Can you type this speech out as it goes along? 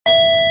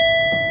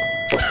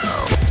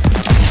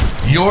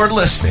You're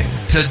listening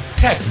to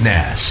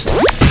TechNest,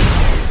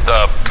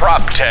 the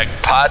PropTech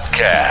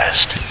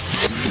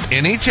Podcast.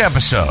 In each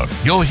episode,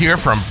 you'll hear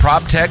from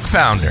PropTech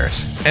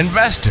founders,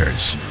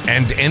 investors,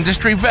 and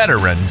industry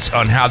veterans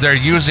on how they're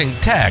using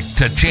tech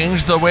to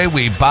change the way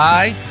we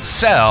buy,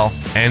 sell,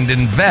 and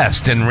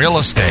invest in real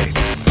estate.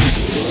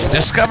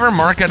 Discover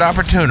market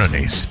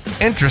opportunities,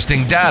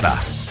 interesting data,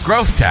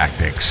 growth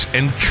tactics,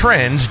 and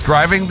trends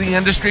driving the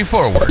industry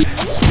forward.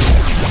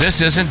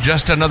 This isn't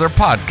just another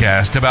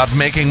podcast about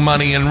making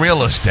money in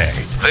real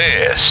estate.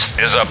 This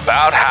is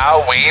about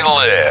how we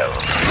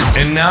live.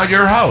 And now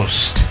your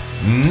host,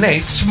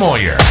 Nate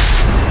Smoyer.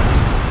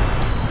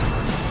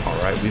 All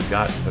right, we've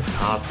got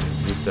Vikas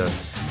Gupta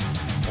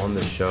on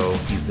the show.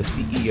 He's the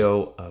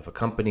CEO of a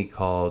company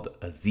called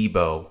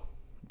Azibo.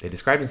 They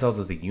describe themselves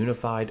as a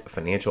unified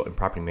financial and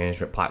property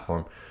management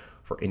platform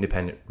for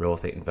independent real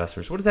estate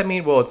investors. What does that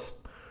mean? Well, it's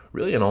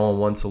really an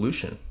all-in-one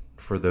solution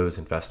for those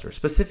investors,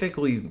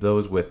 specifically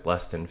those with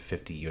less than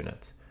 50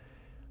 units.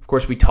 Of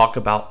course, we talk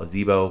about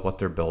Azibo, what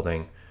they're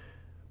building,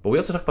 but we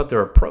also talk about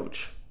their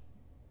approach.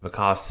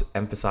 Vikas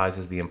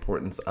emphasizes the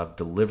importance of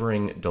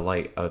delivering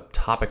delight, a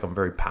topic I'm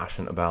very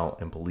passionate about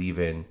and believe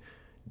in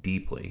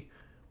deeply.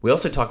 We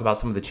also talk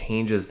about some of the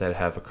changes that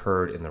have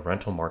occurred in the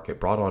rental market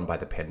brought on by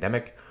the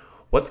pandemic,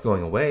 what's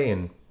going away,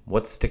 and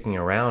what's sticking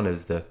around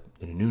as the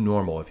new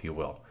normal, if you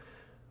will.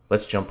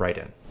 Let's jump right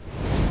in.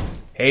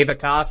 Hey,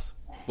 Vikas.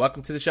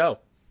 Welcome to the show.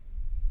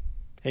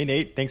 Hey,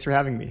 Nate. Thanks for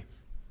having me.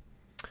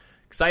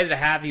 Excited to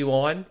have you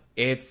on.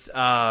 It's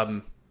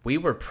we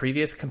were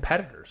previous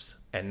competitors,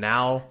 and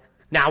now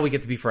we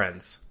get to be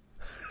friends.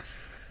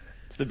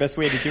 It's the best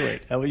way to do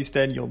it. At least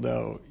then you'll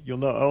know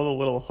all the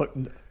little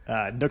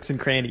nooks and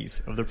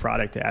crannies of the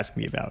product to ask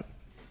me about.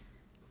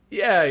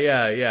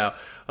 Yeah.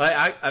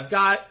 I've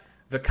got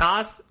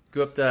Vikas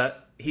Gupta.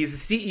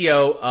 He's the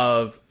CEO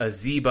of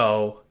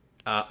Azibo.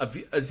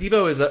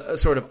 Azibo is a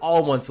sort of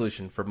all-in-one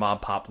solution for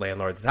mom-pop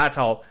landlords. That's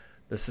how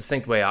the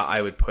succinct way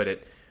I would put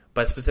it,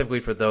 but specifically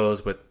for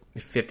those with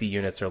 50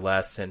 units or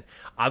less. And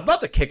I'd love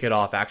to kick it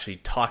off actually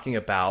talking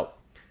about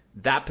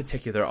that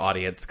particular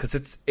audience, because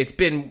it's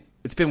been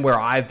where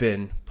I've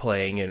been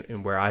playing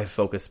and where I've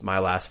focused my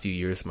last few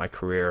years of my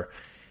career.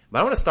 But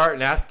I want to start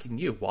in asking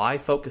you, why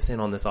focus in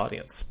on this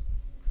audience?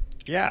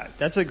 Yeah,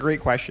 that's a great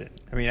question.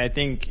 I mean, I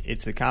think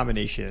it's a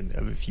combination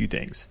of a few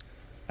things.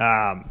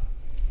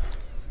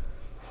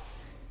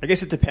 I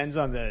guess it depends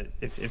on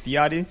if the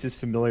audience is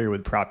familiar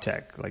with prop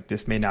tech, like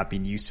this may not be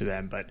news to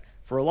them, but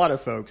for a lot of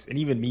folks, and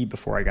even me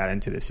before I got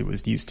into this, it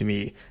was news to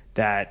me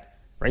that,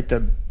 right,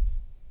 the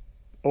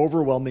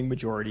overwhelming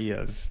majority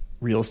of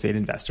real estate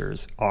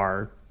investors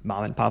are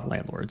mom and pop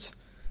landlords.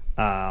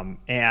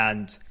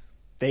 And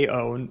they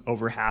own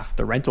over half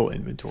the rental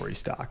inventory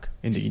stock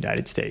in the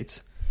United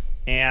States.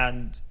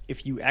 And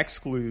if you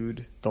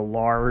exclude the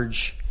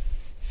large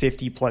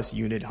 50 plus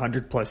unit,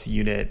 100 plus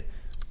unit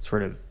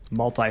sort of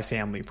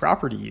multifamily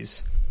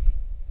properties,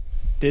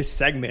 this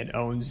segment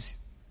owns,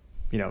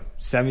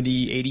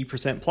 70,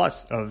 80%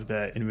 plus of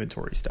the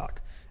inventory stock.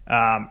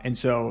 And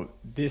so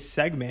this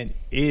segment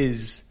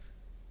is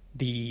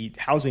the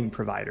housing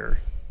provider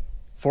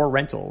for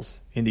rentals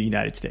in the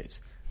United States.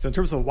 So in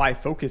terms of why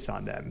focus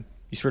on them,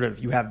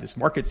 you have this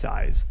market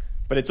size,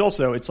 but it's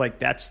like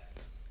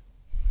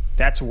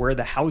that's where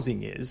the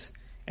housing is.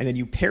 And then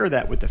you pair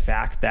that with the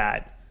fact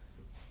that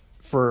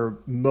for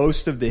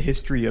most of the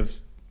history of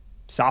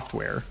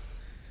software,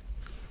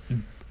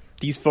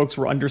 these folks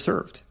were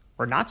underserved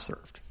or not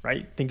served,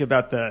 right? Think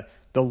about the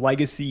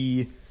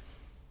legacy,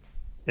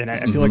 and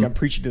I feel like I'm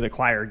preaching to the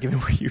choir given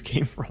where you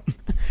came from,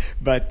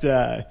 but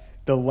the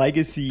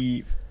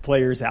legacy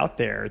players out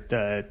there,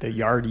 the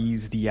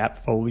Yardis, the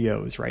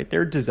Appfolios, right?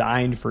 They're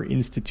designed for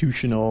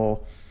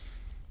institutional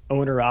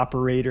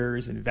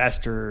owner-operators,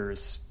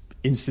 investors,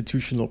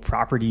 institutional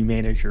property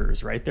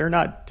managers, right? They're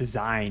not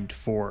designed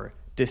for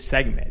this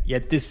segment,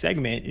 yet this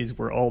segment is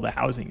where all the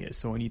housing is.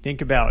 So when you think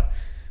about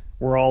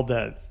where all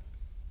the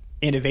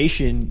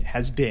innovation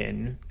has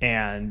been,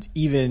 and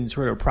even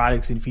sort of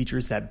products and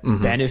features that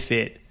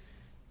benefit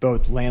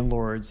both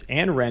landlords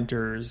and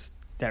renters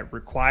that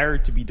require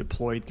to be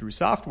deployed through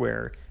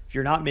software, if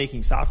you're not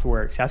making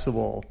software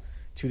accessible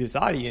to this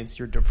audience,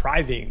 you're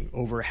depriving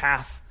over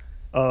half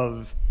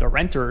of the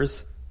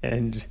renters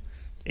and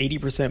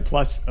 80%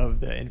 plus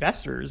of the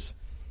investors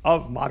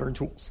of modern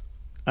tools.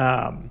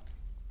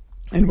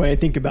 And when I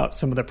think about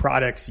some of the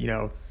products,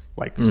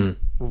 like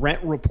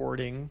rent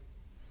reporting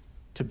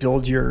to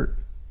build your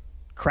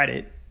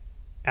credit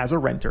as a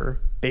renter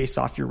based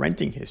off your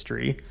renting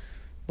history,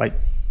 like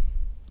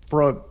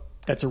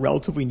that's a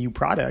relatively new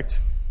product,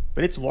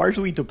 but it's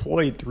largely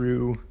deployed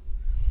through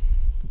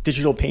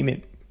digital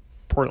payment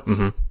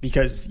portals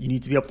because you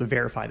need to be able to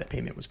verify that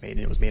payment was made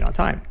and it was made on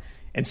time.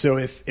 And so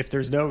if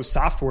there's no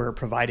software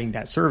providing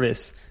that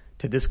service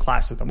to this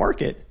class of the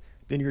market,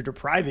 then you're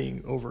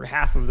depriving over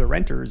half of the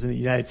renters in the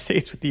United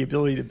States with the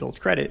ability to build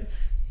credit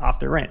off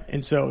their rent.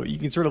 And so you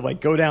can sort of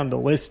like go down the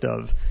list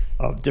of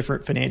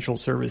different financial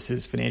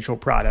services, financial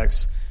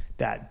products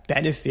that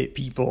benefit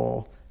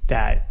people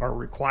that are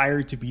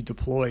required to be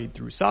deployed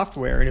through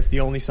software. And if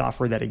the only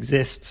software that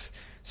exists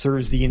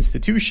serves the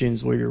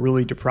institutions, well, you're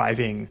really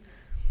depriving,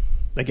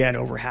 again,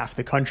 over half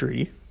the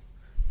country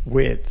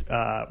with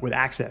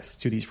access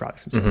to these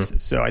products and services. Mm-hmm.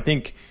 So I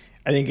think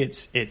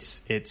it's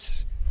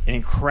an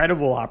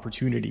incredible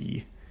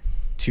opportunity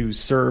to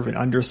serve an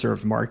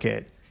underserved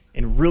market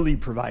and really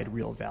provide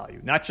real value,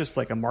 not just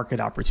like a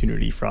market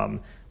opportunity from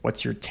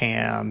what's your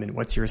TAM and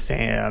what's your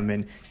SAM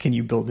and can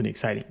you build an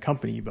exciting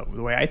company, but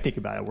the way I think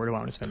about it, where do I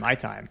want to spend my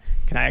time?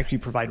 Can I actually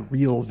provide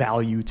real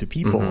value to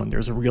people? Mm-hmm. And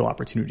there's a real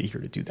opportunity here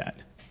to do that.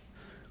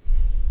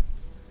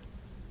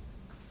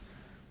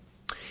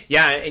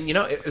 Yeah, and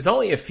it was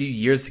only a few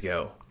years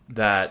ago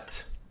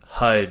that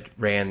HUD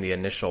ran the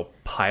initial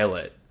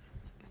pilot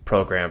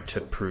program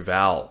to prove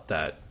out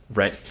that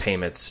rent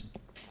payments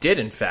did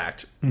in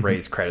fact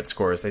raise credit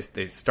scores.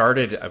 They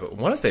started, I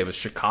want to say it was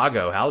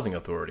Chicago Housing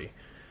Authority.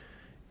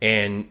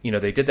 And,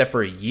 they did that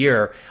for a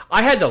year.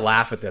 I had to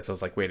laugh at this. I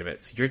was like, wait a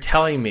minute. So you're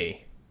telling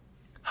me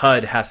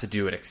HUD has to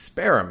do an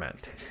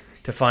experiment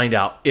to find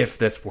out if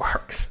this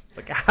works?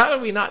 Like, how do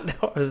we not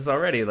know this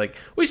already? Like,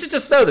 we should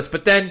just know this.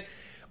 But then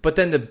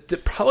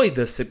probably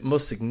the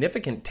most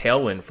significant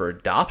tailwind for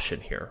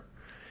adoption here,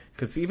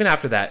 because even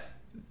after that,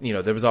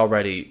 there was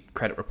already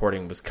credit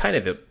reporting was kind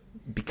of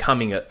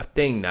becoming a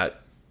thing that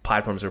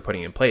platforms are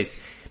putting in place.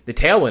 The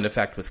tailwind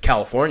effect was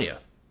California.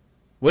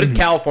 What did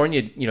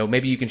California,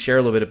 maybe you can share a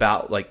little bit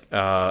about like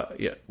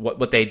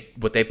what they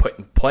put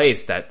in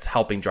place that's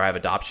helping drive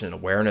adoption and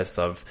awareness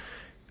of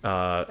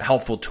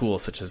helpful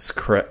tools such as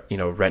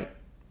rent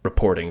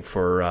reporting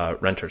for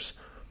renters.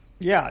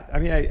 Yeah, I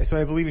mean,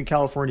 I believe in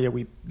California.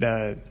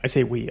 I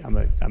say we. I'm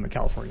a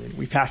Californian.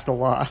 We passed a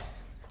law,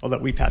 although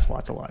we passed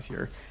lots of laws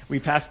here. We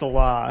passed a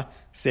law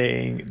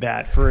saying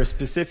that for a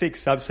specific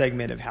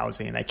subsegment of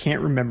housing, and I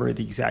can't remember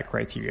the exact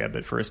criteria,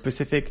 but for a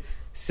specific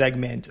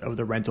segment of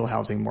the rental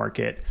housing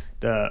market,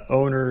 the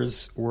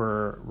owners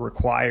were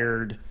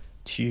required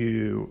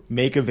to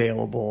make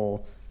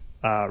available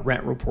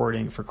rent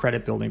reporting for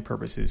credit building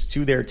purposes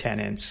to their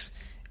tenants.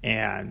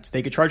 And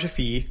they could charge a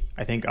fee,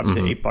 I think up to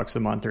 $8 a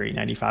month or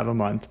 $8.95 a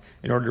month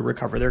in order to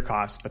recover their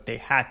costs, but they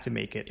had to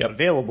make it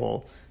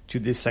available to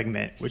this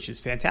segment, which is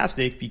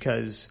fantastic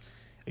because,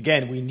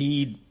 again, we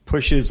need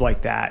pushes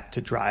like that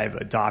to drive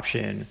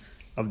adoption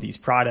of these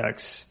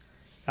products.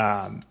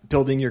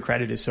 Building your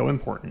credit is so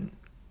important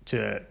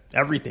to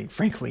everything,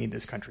 frankly, in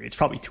this country. It's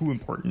probably too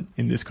important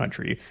in this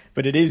country,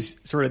 but it is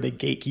sort of the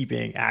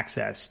gatekeeping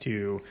access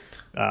to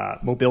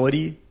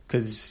mobility,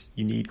 because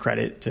you need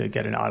credit to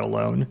get an auto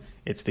loan.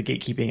 It's the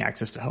gatekeeping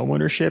access to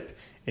homeownership.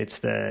 It's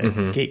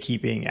the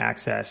gatekeeping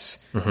access,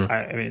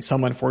 I mean, in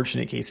some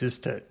unfortunate cases,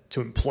 to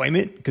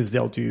employment, because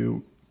they'll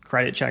do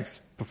credit checks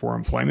before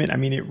employment. I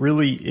mean, it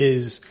really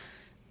is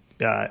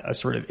a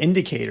sort of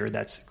indicator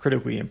that's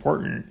critically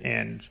important.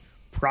 And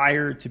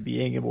prior to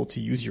being able to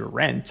use your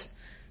rent,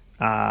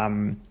 you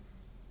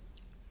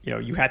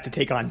had to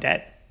take on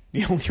debt.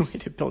 The only way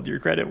to build your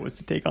credit was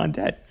to take on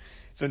debt.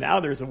 So now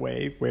there's a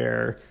way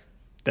where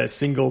the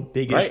single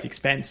biggest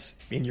expense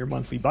in your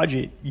monthly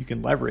budget you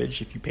can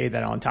leverage if you pay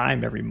that on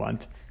time every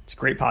month. It's a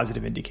great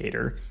positive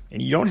indicator,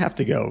 and you don't have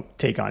to go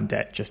take on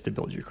debt just to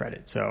build your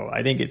credit. So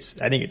I think it's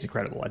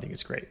incredible. I think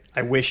it's great.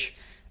 I wish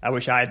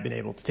I had been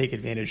able to take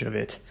advantage of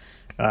it.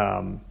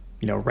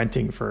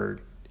 Renting for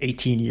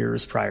 18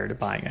 years prior to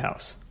buying a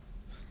house.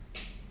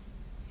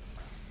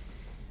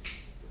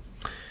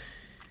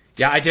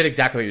 Yeah, I did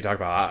exactly what you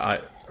talked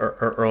about.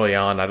 Early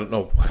on, I don't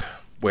know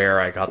where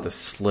I got this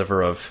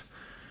sliver of,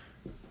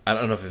 I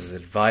don't know if it was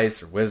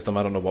advice or wisdom.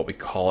 I don't know what we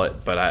call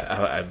it, but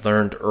I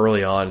learned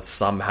early on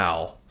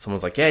somehow.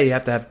 Someone's like, "Yeah, you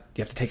have to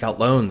take out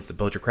loans to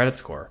build your credit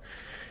score,"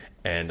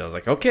 and I was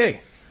like,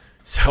 "Okay."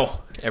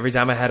 So every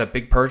time I had a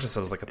big purchase,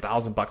 it was like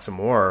 $1,000 or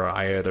more.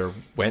 I either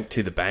went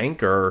to the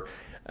bank or,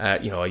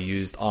 I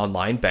used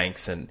online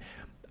banks, and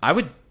I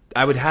would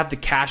have the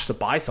cash to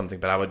buy something,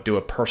 but I would do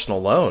a personal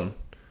loan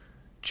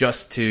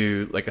just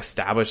to like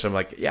establish. I'm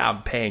like, yeah,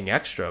 I'm paying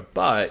extra,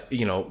 but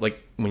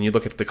like when you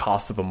look at the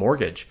cost of a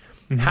mortgage.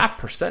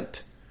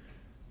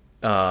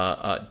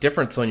 0.5%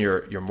 difference on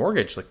your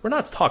mortgage. Like, we're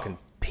not talking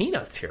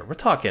peanuts here. We're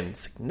talking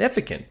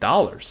significant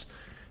dollars.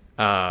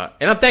 And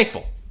I'm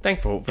thankful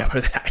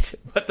for that.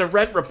 But the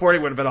rent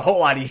reporting would have been a whole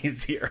lot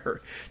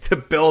easier to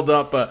build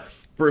up a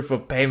proof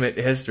of payment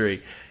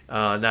history,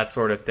 and that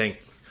sort of thing.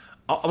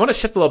 I want to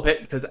shift a little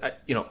bit because, I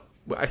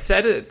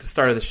said at the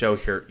start of the show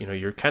here,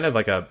 you're kind of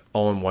like a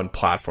all-in-one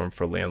platform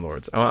for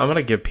landlords. I'm going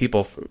to give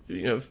people,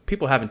 if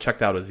people haven't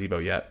checked out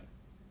Azibo yet,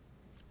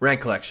 rent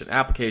collection,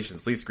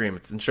 applications, lease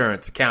agreements,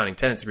 insurance, accounting,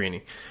 tenant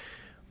screening.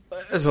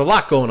 There's a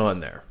lot going on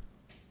there.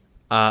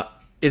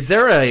 Is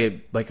there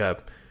a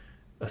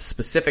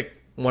specific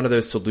one of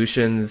those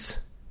solutions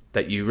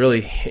that you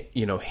really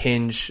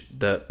hinge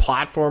the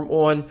platform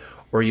on,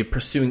 or are you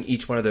pursuing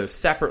each one of those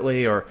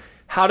separately, or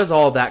how does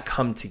all that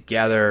come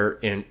together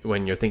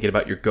when you're thinking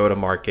about your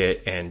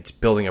go-to-market and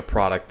building a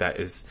product that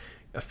is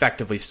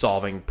effectively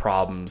solving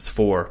problems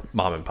for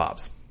mom and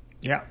pops?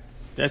 Yeah,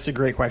 That's a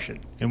great question,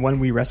 and one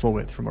we wrestle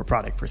with from a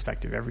product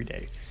perspective every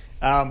day.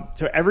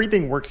 So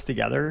everything works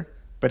together,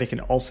 but it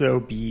can also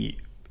be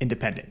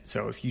independent.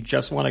 So if you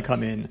just want to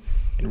come in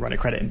and run a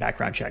credit and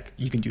background check,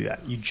 you can do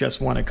that. You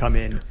just want to come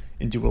in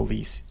and do a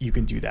lease, you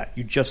can do that.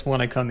 You just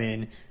want to come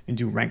in and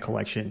do rent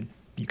collection,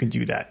 you can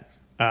do that.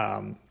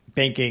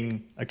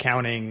 Banking,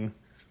 accounting,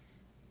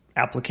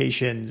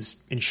 applications,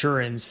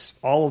 insurance,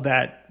 all of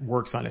that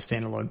works on a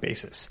standalone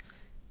basis.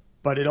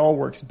 But it all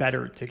works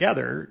better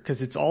together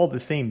because it's all the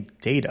same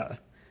data.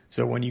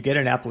 So when you get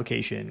an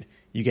application,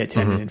 you get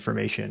tenant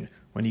information.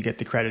 When you get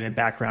the credit and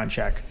background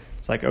check,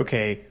 it's like,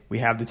 okay, we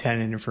have the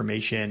tenant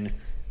information.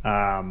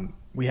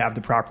 We have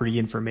the property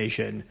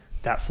information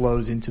that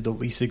flows into the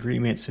lease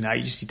agreement. So now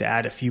you just need to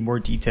add a few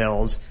more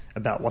details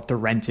about what the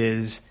rent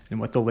is and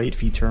what the late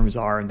fee terms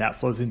are. And that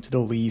flows into the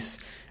lease.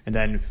 And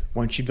then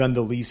once you've done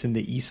the lease and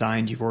the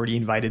e-signed, you've already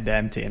invited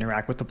them to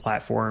interact with the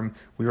platform.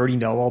 We already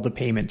know all the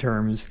payment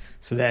terms.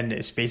 So then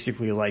it's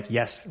basically like,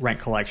 yes, rent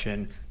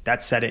collection.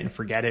 That's set it and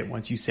forget it.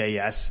 Once you say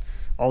yes,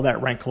 all that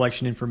rent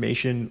collection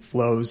information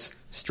flows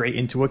straight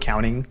into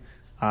accounting.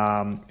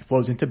 It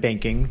flows into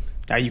banking.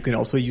 Now you can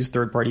also use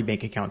third-party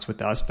bank accounts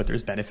with us, but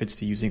there's benefits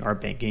to using our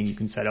banking. You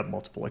can set up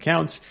multiple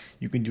accounts.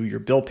 You can do your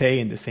bill pay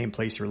in the same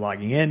place you're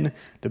logging in.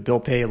 The bill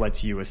pay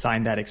lets you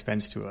assign that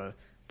expense to a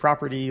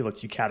property,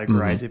 lets you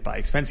categorize it by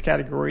expense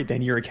category.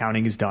 Then your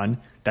accounting is done.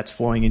 That's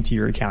flowing into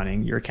your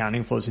accounting. Your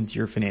accounting flows into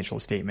your financial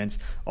statements.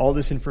 All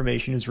this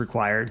information is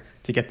required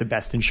to get the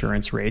best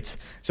insurance rates.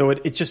 So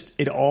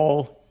it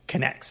all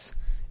connects.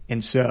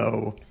 And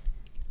so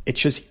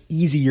it's just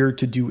easier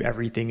to do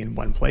everything in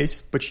one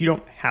place, but you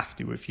don't have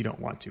to if you don't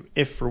want to.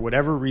 If for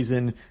whatever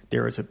reason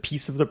there is a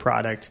piece of the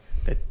product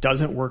that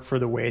doesn't work for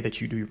the way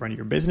that you do run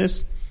your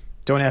business,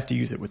 don't have to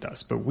use it with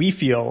us. But we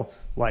feel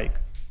like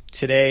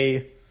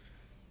today,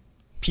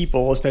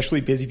 people,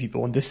 especially busy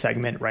people in this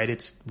segment, right?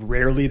 It's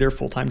rarely their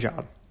full-time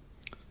job.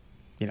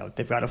 You know,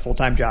 they've got a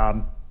full-time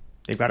job.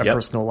 They've got a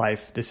personal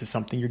life. This is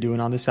something you're doing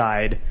on the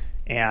side.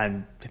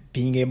 And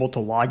being able to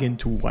log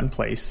into one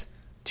place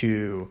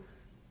to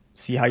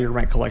see how your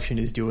rent collection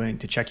is doing,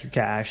 to check your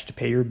cash, to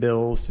pay your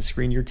bills, to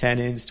screen your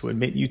tenants, to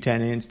admit new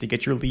tenants, to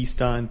get your lease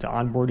done, to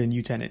onboard a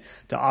new tenant,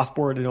 to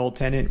offboard an old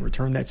tenant,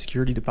 return that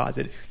security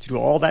deposit, to do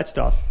all that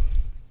stuff,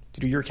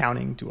 to do your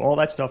accounting, do all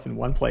that stuff in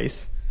one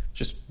place,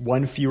 just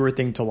one fewer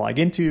thing to log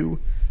into,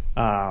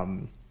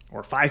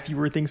 or 5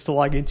 fewer things to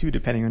log into,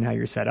 depending on how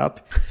you're set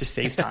up, just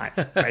saves time,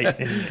 right?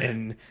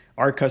 And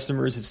our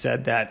customers have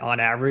said that on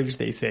average,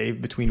 they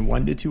save between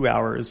 1 to 2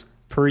 hours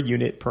per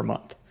unit per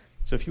month.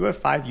 So if you have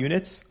 5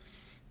 units,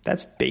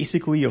 that's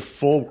basically a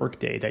full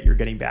workday that you're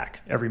getting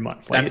back every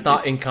month. Like that's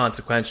not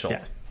inconsequential.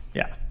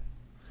 Yeah.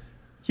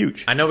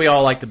 Huge. I know we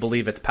all like to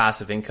believe it's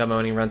passive income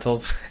owning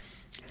rentals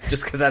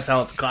just because that's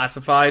how it's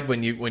classified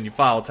when you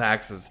file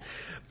taxes.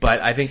 But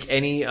I think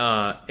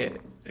anyone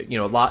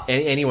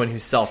who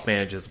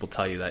self-manages will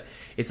tell you that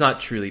it's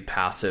not truly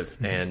passive,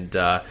 and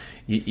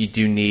you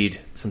do need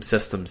some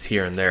systems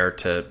here and there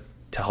to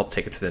help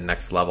take it to the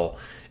next level.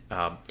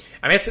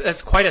 I mean,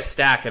 that's quite a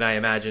stack, and I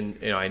imagine,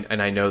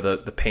 I know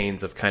the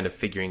pains of kind of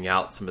figuring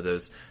out some of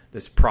those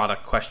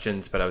product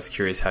questions, but I was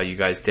curious how you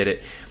guys did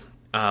it.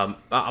 I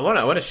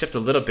want to shift a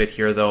little bit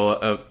here,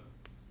 though.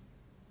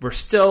 We're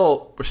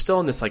still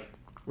in this, like,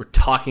 we're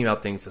talking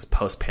about things as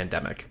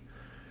post-pandemic,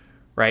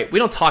 right? We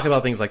don't talk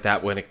about things like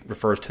that when it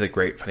refers to the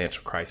great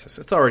financial crisis.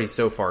 It's already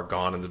so far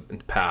gone in the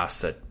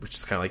past that we're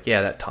just kind of like,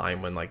 yeah, that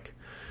time when like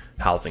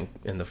housing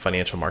and the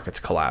financial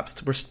markets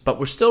collapsed. But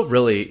we're still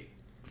really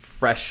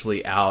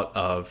freshly out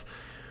of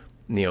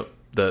the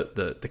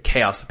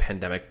chaos the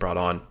pandemic brought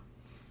on.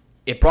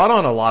 It brought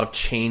on a lot of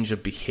change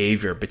of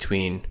behavior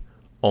between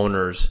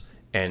owners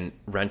and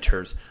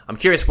renters. I'm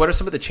curious, what are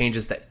some of the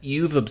changes that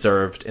you've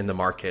observed in the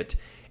market,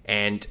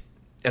 and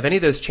have any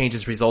of those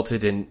changes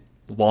resulted in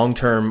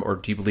long-term, or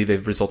do you believe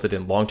they've resulted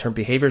in long-term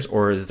behaviors,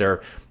 or is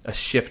there a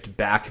shift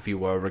back, if you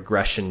will, a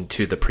regression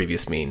to the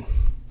previous mean?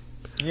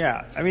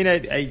 Yeah, I mean,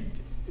 I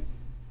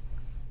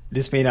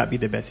this may not be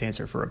the best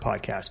answer for a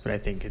podcast, but I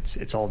think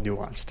it's all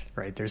nuanced,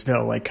 right? There's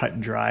no like cut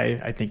and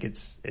dry. I think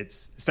it's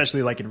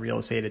especially like in real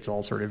estate, it's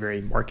all sort of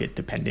very market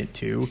dependent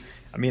too.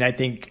 I mean, I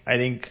think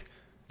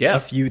a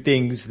few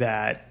things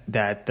that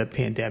the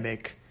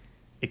pandemic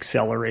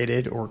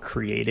accelerated or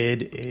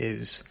created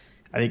is,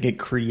 I think it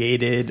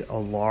created a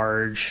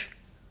large,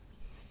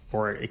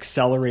 or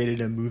accelerated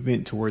a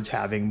movement towards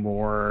having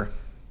more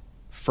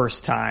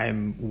first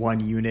time one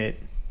unit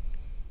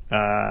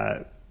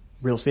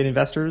real estate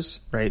investors,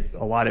 right?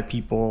 A lot of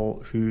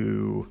people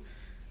who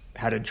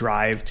had a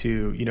drive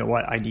to, you know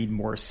what, I need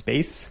more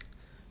space,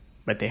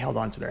 but they held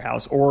on to their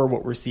house. Or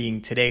what we're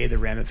seeing today, the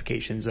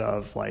ramifications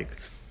of like,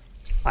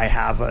 I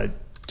have a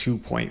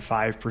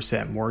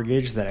 2.5%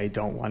 mortgage that I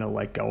don't want to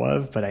let go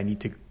of, but I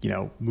need to,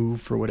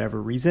 move for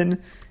whatever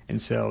reason.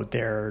 And so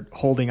they're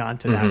holding on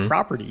to that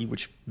property,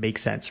 which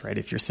makes sense, right?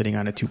 If you're sitting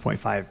on a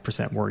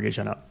 2.5% mortgage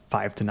on a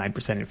 5 to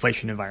 9%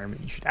 inflation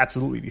environment, you should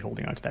absolutely be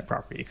holding on to that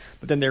property.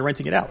 But then they're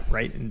renting it out,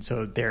 right? And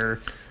so they're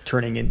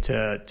turning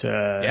into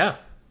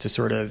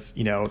sort of,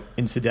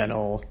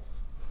 incidental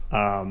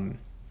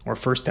or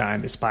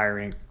first-time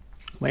aspiring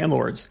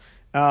landlords.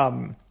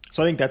 So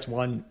I think that's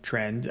one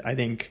trend. I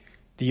think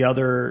the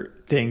other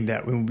thing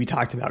that when we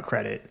talked about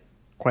credit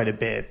quite a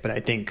bit, but I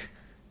think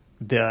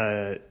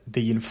the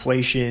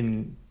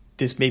inflation,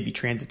 this may be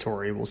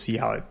transitory. We'll see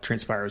how it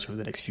transpires over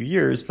the next few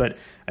years. But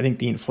I think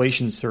the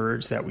inflation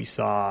surge that we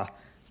saw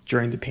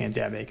during the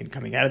pandemic and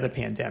coming out of the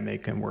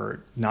pandemic, and we're,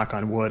 knock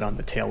on wood, on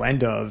the tail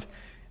end of,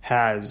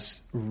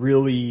 has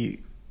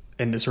really,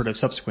 and the sort of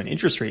subsequent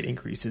interest rate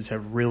increases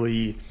have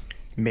really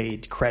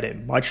made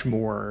credit much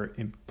more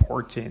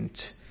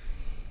important,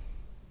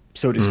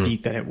 so to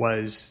speak, than it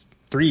was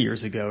 3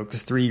 years ago.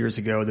 Because 3 years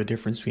ago, the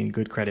difference between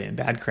good credit and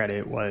bad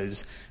credit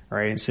was, all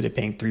right, instead of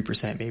paying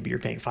 3%, maybe you're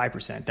paying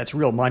 5%. That's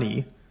real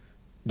money.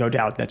 No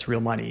doubt that's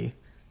real money.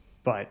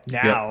 But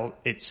now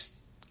it's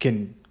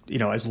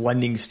as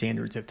lending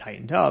standards have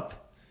tightened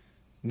up,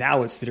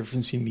 now it's the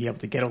difference between being able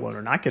to get a loan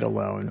or not get a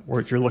loan. Or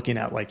if you're looking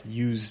at like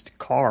used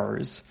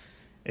cars,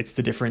 it's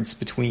the difference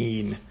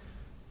between,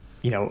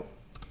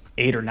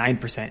 8 or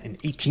 9% and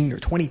 18 or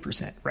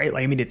 20%, right?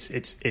 Like, I mean,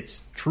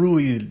 it's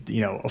truly,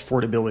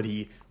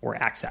 affordability or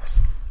access.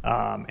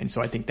 And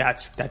so I think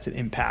that's an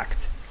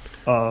impact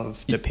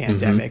of the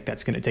pandemic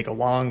that's going to take a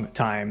long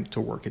time to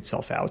work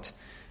itself out.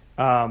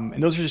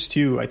 And those are just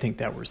two, I think,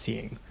 that we're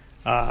seeing.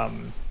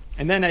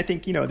 And then I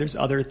think, there's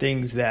other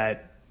things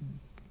that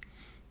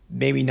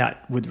maybe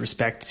not with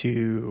respect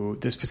to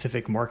the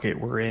specific market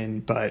we're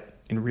in, but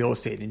in real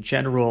estate in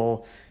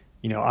general.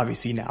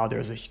 Obviously now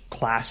there's a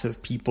class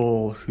of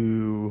people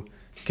who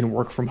can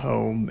work from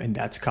home, and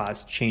that's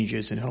caused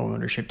changes in home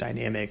ownership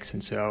dynamics.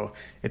 And so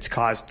it's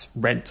caused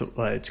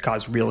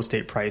real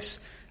estate price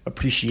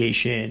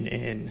appreciation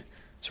in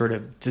sort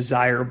of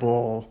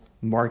desirable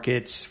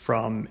markets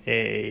from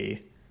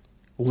a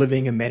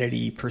living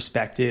amenity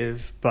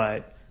perspective,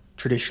 but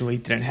traditionally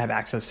didn't have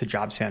access to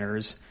job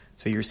centers.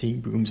 So you're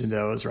seeing booms in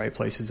those, right?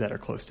 Places that are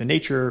close to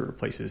nature, or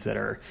places that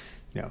are,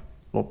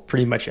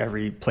 pretty much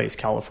every place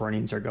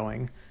Californians are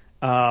going.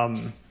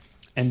 And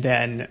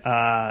then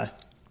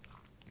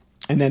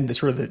the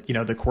sort of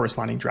the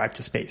corresponding drive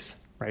to space,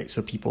 right?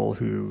 So people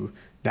who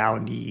now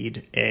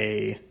need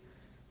a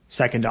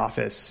second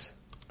office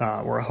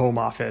or a home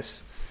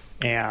office,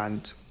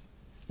 and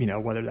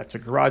whether that's a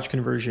garage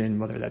conversion,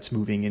 whether that's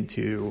moving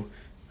into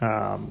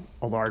a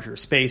larger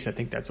space, I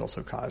think that's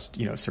also caused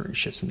certain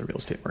shifts in the real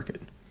estate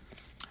market.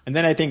 And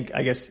then I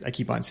guess I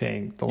keep on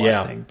saying the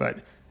last thing, but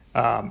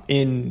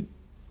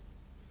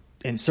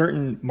in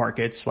certain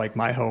markets, like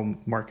my home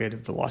market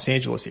of the Los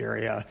Angeles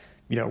area,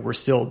 we're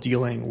still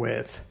dealing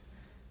with,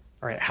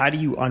 all right, how do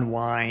you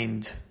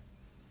unwind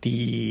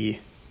the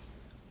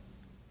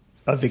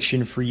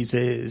eviction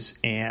freezes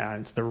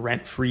and the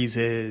rent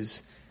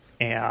freezes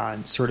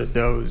and sort of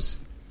those,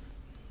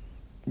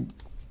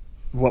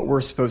 what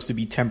were supposed to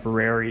be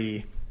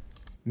temporary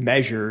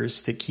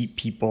measures to keep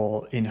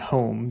people in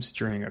homes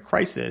during a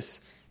crisis?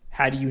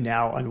 How do you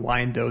now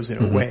unwind those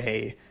in a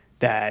way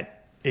that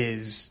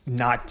is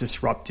not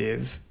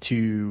disruptive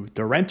to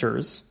the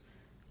renters,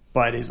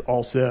 but is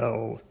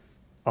also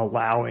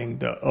allowing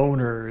the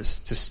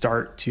owners to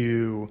start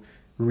to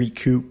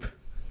recoup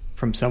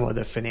from some of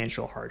the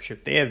financial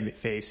hardship they have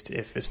faced,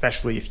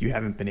 especially if you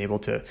haven't been able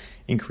to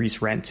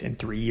increase rent in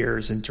 3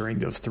 years, and during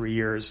those 3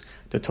 years,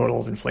 the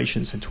total of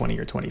inflation has been 20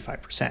 or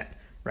 25%,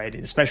 right?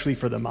 And especially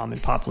for the mom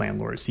and pop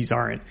landlords, these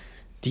aren't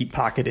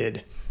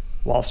deep-pocketed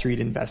Wall Street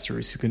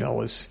investors who can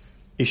always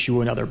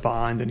issue another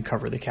bond and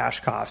cover the cash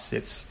costs.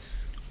 It's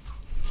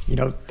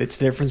it's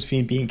the difference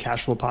between being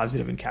cash flow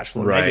positive and cash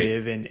flow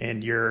negative,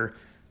 and your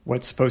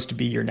what's supposed to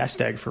be your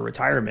nest egg for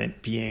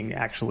retirement being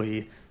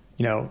actually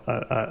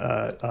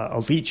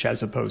a leech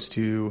as opposed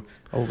to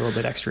a little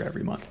bit extra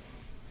every month.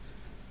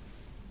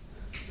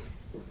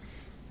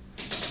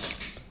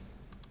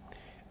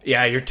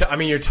 Yeah, you're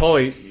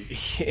totally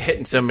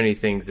hitting so many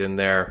things in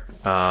there,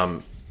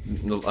 on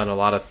a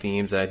lot of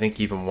themes. And I think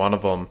even one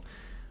of them,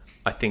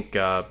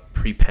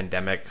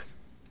 pre-pandemic,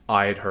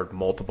 I had heard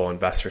multiple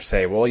investors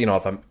say, well,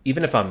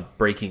 if I'm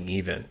breaking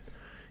even,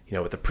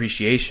 with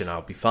appreciation,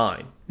 I'll be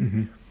fine.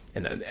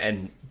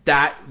 And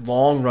that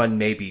long run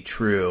may be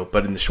true,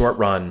 but in the short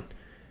run,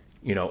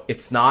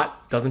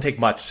 doesn't take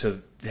much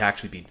to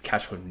actually be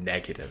cash flow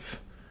negative.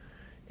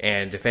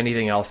 And if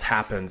anything else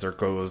happens or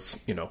goes,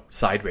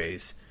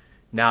 sideways,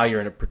 now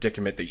you're in a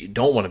predicament that you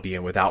don't want to be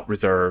in without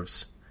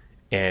reserves,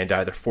 and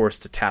either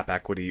forced to tap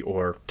equity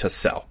or to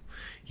sell.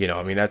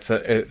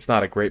 It's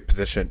not a great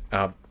position.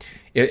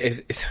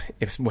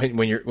 It's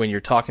when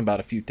you're talking about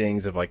a few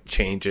things of like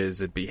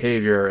changes in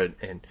behavior,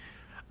 and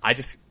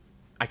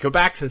I go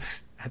back to,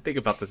 I think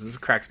about this. This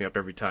cracks me up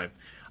every time.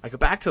 I go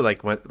back to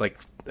when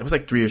it was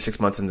 3 or 6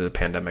 months into the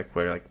pandemic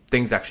where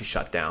things actually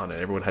shut down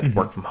and everyone had to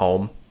work from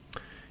home.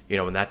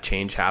 When that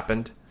change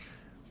happened,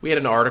 we had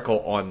an article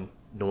on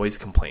noise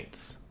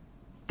complaints.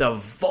 The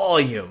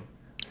volume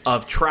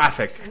of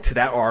traffic to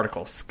that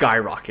article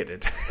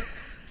skyrocketed.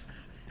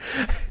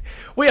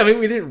 We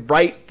didn't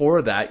write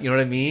for that, you know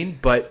what I mean?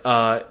 But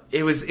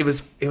it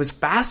was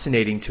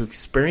fascinating to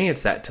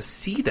experience that, to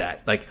see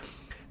that,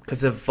 because because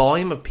the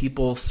volume of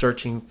people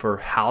searching for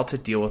how to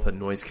deal with a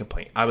noise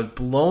complaint, I was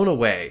blown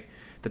away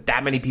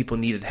that many people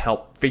needed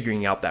help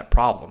figuring out that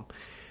problem.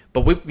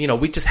 But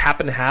we just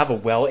happen to have a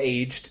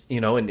well-aged,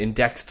 and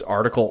indexed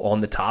article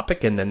on the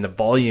topic, and then the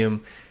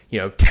volume,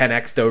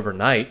 10x'd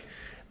overnight.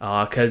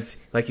 Because,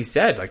 like you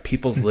said, like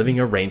people's living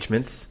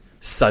arrangements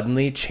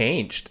suddenly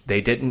changed.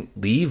 They didn't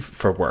leave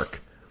for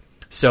work.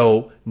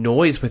 So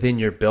noise within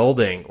your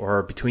building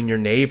or between your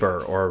neighbor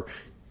or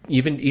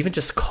even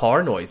just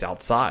car noise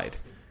outside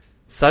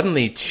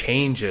suddenly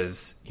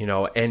changes,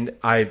 and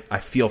I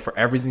feel for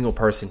every single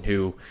person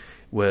who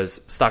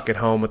was stuck at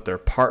home with their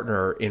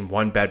partner in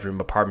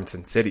one-bedroom apartments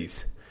in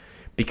cities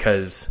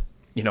because,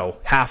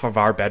 half of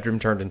our bedroom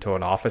turned into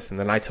an office, and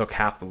then I took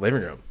half the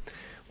living room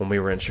when we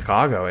were in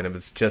Chicago, and it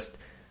was just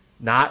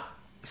not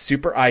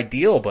super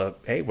ideal, but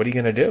hey, what are you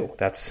going to do?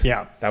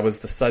 That was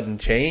the sudden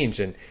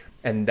change,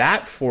 and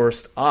that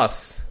forced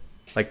us,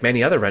 like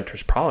many other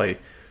renters probably,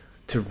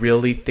 to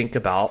really think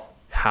about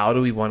how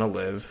do we want to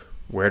live,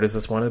 where does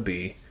this want to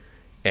be,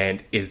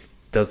 and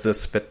does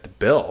this fit the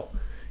bill?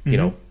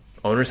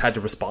 Owners had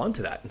to respond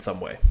to that in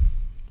some way.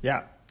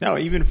 Yeah. No,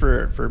 even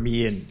for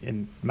me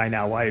and my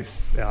now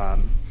wife,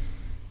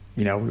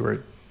 we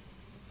were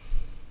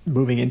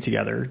moving in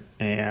together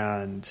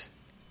and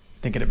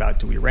thinking about,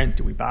 do we rent,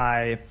 do we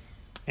buy?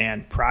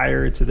 And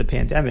prior to the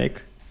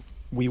pandemic,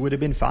 we would have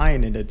been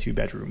fine in a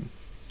 2-bedroom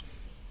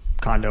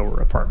condo or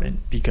apartment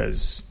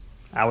because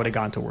I would have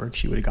gone to work,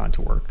 she would have gone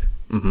to work,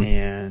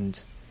 and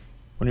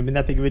wouldn't have been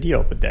that big of a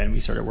deal. But then we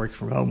started working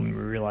from home and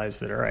we realized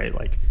that, all right,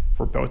 like if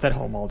we're both at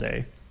home all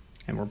day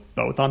and we're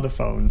both on the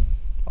phone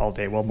all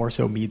day, well, more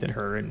so me than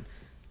her, and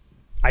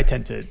I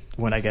tend to,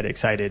 when I get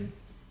excited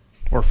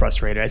or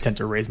frustrated, I tend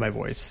to raise my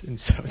voice, and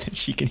so that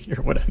she can hear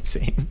what I'm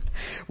saying.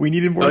 We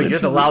needed more. Oh, you're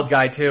the loud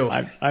guy too.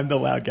 I'm the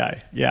loud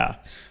guy. Yeah.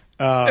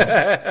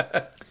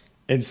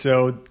 And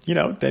so,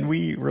 then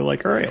we were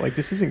like, all right, like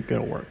this isn't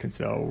going to work. And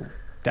so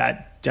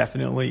that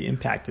definitely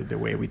impacted the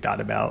way we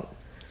thought about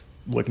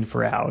looking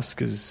for a house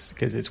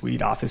because we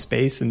need office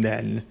space, and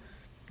then,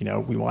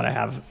 we want to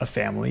have a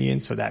family.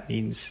 And so that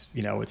means,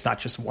 it's not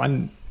just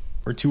 1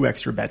 or 2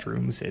 extra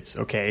bedrooms. It's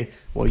okay,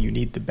 well, you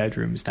need the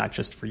bedrooms not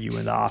just for you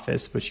in the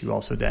office, but you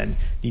also then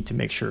need to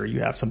make sure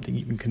you have something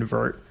you can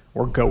convert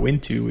or go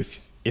into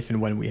if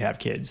and when we have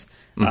kids.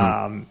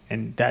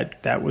 And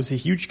that was a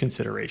huge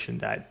consideration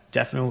that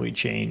definitely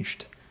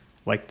changed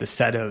like the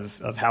set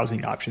of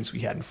housing options we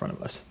had in front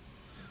of us.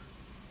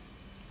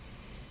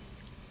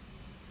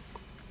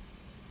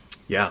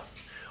 Yeah.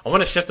 I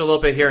want to shift a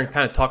little bit here and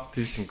kind of talk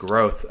through some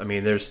growth. I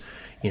mean, there's,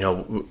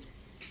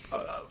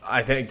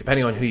 I think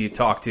depending on who you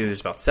talk to,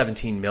 there's about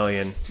 17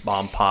 million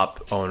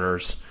mom-pop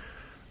owners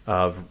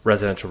of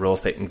residential real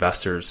estate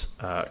investors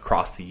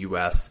across the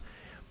U.S.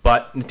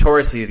 But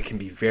notoriously, it can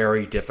be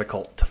very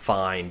difficult to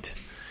find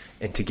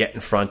and to get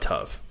in front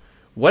of.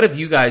 What have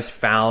you guys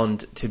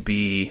found to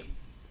be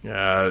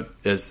either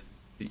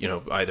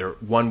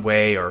one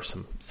way or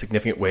some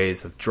significant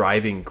ways of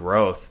driving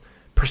growth,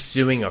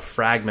 pursuing a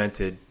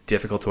fragmented,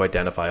 difficult to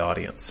identify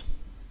audience?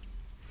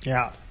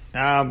 Yeah.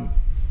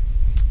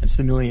 That's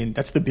the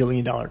 $1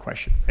 billion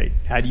question, right?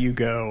 How do you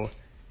go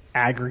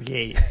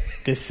aggregate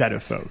this set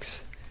of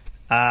folks?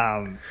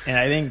 And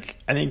I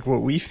think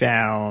what we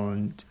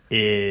found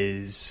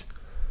is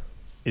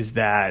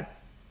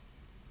that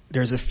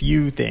there's a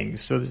few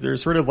things. So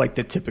there's sort of like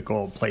the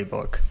typical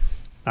playbook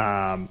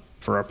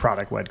for a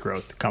product-led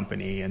growth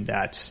company, and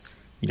that's,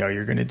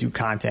 you're going to do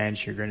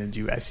content, you're going to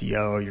do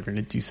SEO, you're going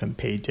to do some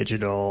paid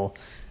digital,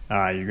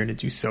 you're going to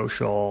do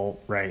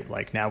social, right?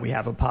 Like now we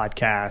have a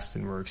podcast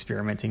and we're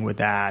experimenting with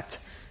that.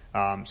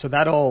 So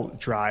that all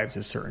drives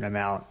a certain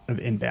amount of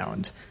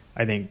inbound.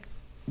 I think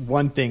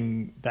one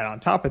thing that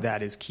on top of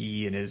that is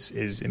key and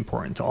is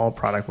important to all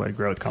product-led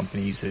growth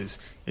companies is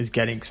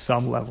getting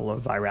some level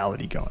of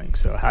virality going.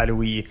 So how do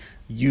we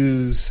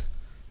use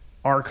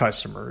our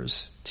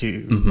customers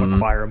to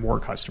acquire more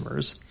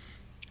customers?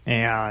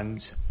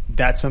 And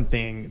that's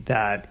something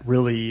that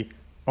really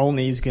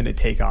only is going to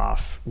take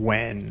off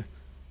when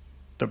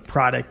the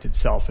product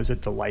itself is a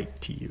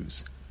delight to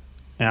use.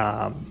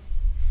 And,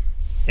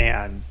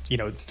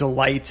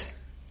 delight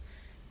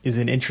is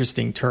an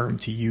interesting term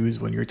to use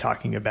when you're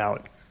talking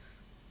about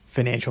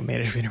financial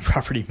management and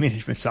property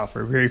management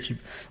software. Very few,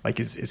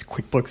 is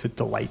QuickBooks a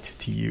delight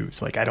to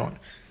use? I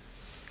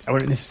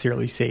wouldn't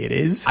necessarily say it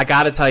is. I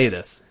got to tell you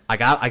this. I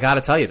got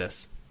to tell you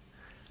this.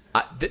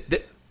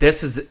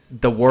 This is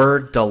the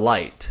word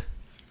delight,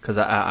 because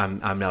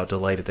I'm now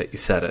delighted that you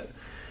said it.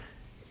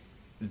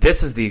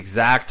 This is the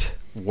exact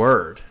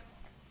word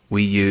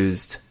we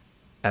used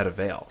at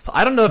Avail. So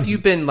I don't know if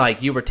you've been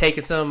you were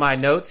taking some of my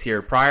notes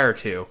here prior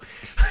to,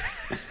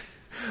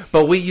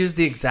 but we use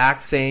the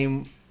exact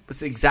same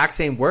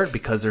word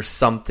because there's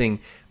something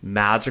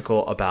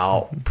magical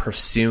about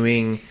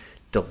pursuing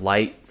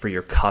delight for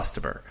your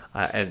customer.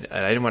 And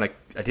I didn't want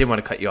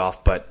to cut you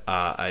off, but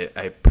I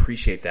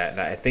appreciate that,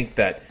 and I think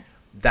that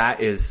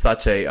is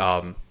such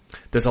a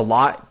there's a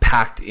lot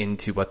packed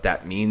into what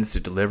that means to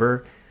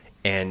deliver,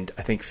 and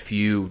I think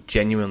few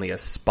genuinely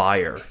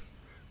aspire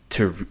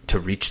to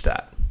reach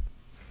that.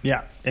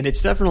 Yeah, and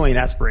it's definitely an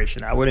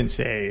aspiration. I wouldn't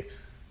say,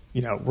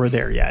 we're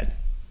there yet.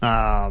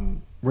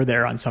 We're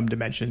there on some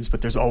dimensions,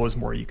 but there's always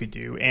more you could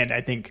do. And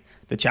I think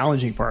the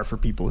challenging part for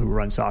people who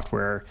run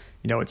software,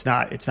 it's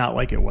not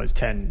like it was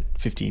 10,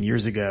 15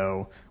 years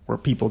ago where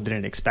people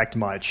didn't expect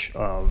much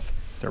of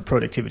their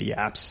productivity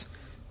apps.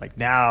 Like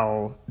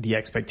now the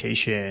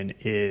expectation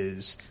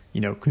is,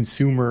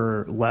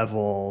 consumer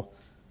level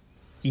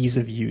ease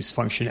of use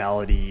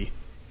functionality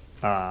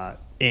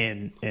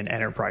in an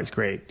enterprise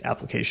grade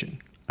application.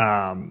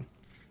 And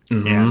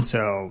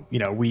so,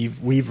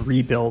 we've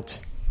rebuilt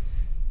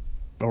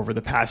over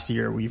the past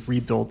year, we've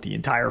rebuilt the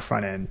entire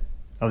front end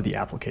of the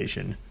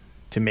application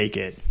to make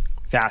it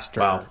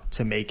faster,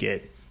 to make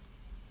it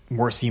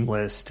more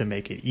seamless, to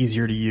make it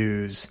easier to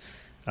use.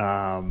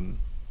 And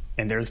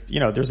there's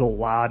a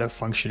lot of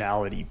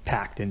functionality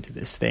packed into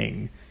this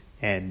thing,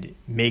 and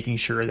making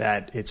sure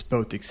that it's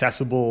both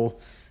accessible,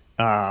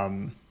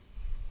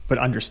 but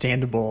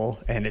understandable,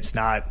 and it's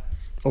not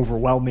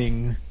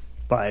overwhelming,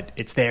 but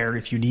it's there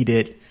if you need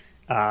it.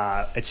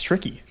 It's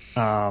tricky.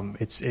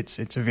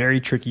 It's a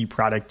very tricky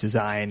product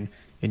design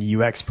and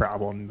UX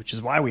problem, which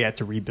is why we had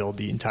to rebuild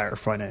the entire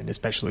front end,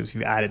 especially as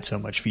we've added so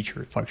much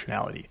feature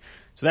functionality.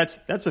 So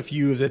that's a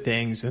few of the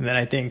things. And then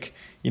I think,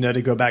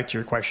 to go back to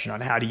your question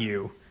on how do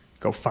you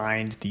go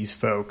find these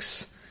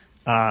folks,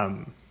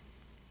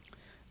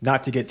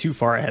 not to get too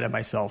far ahead of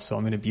myself, so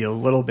I'm going to be a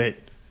little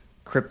bit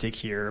cryptic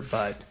here,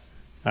 but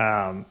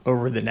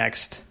over the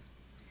next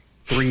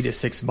 3 to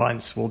 6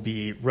 months, we'll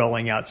be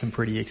rolling out some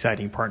pretty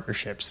exciting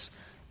partnerships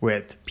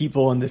with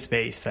people in the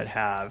space that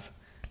have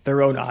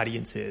their own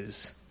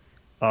audiences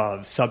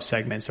of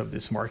subsegments of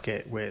this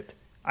market with,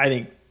 I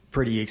think,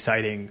 pretty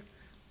exciting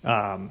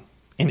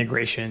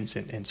integrations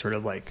and sort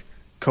of like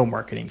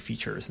co-marketing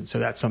features. And so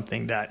that's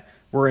something that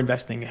we're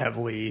investing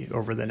heavily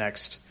over the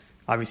next,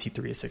 obviously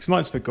 3 to 6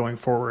 months, but going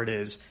forward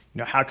is,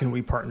 how can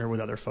we partner with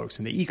other folks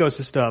in the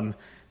ecosystem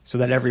so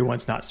that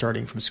everyone's not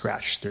starting from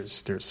scratch?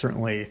 There's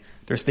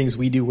things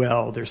we do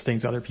well. There's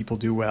things other people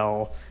do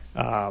well.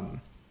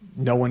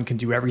 No one can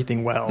do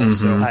everything well.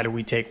 So how do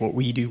we take what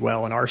we do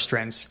well and our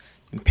strengths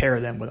and pair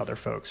them with other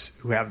folks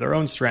who have their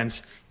own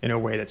strengths in a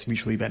way that's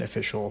mutually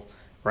beneficial,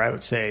 or I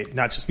would say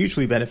not just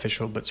mutually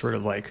beneficial, but sort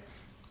of like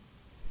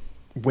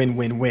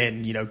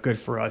win-win-win, good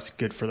for us,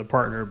 good for the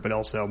partner, but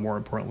also more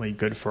importantly,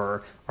 good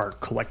for our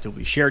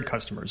collectively shared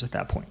customers at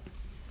that point.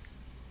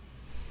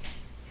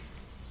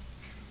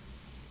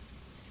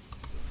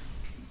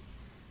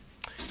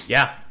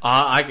 Yeah,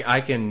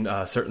 I can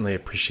certainly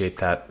appreciate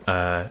that.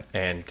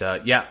 And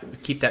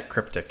keep that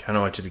cryptic. I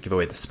don't want you to give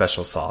away the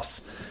special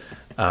sauce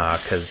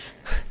because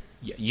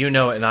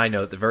and I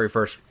know the very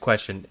first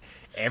question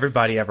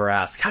everybody ever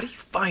asks, how do you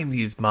find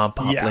these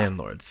mom-pop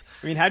landlords?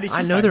 I mean, how did you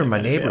I know they're in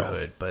my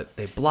neighborhood, but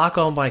they block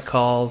all my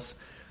calls.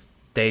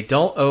 They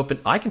don't open.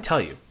 I can tell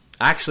you.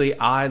 Actually,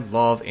 I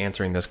love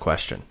answering this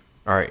question.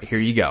 All right, here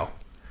you go.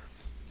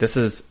 This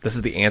is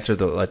the answer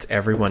that lets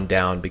everyone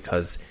down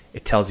because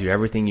it tells you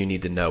everything you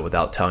need to know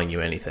without telling you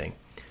anything.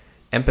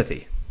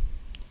 Empathy.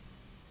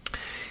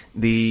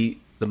 The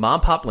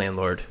mom-pop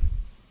landlord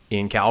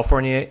in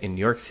California, in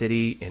New York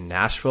City, in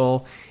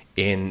Nashville,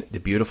 in the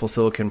beautiful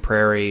Silicon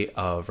Prairie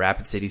of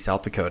Rapid City,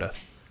 South Dakota,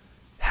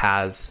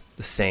 has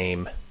the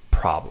same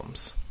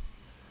problems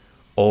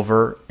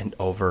over and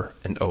over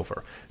and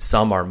over.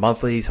 Some are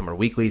monthly, some are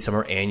weekly, some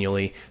are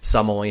annually.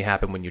 Some only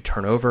happen when you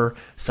turn over.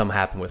 Some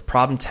happen with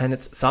problem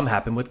tenants. Some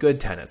happen with good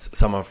tenants.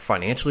 Some are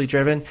financially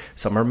driven.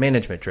 Some are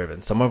management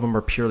driven. Some of them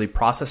are purely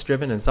process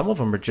driven. And some of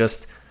them are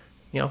just,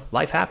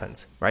 life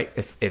happens, right?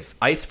 If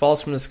ice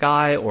falls from the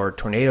sky or a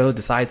tornado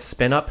decides to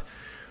spin up,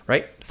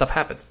 right? Stuff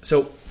happens.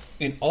 So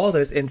in all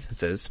those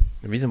instances,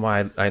 the reason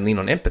why I lean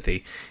on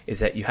empathy is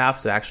that you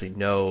have to actually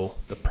know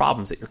the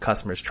problems that your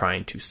customer is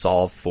trying to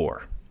solve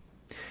for.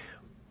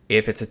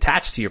 If it's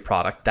attached to your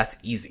product, that's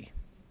easy.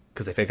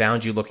 Because if they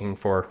found you looking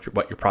for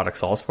what your product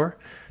solves for,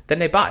 then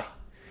they buy.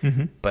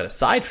 But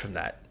aside from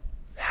that,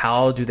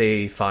 how do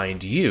they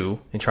find you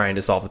in trying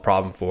to solve the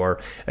problem for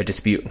a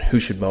dispute and who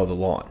should mow the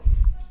lawn?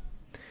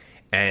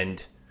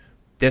 And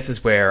this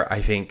is where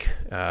I think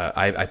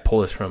I pull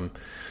this from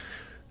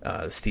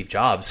Steve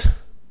Jobs,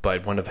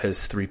 but one of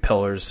his 3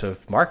 pillars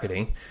of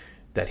marketing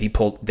that he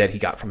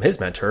got from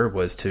his mentor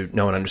was to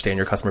know and understand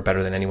your customer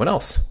better than anyone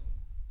else.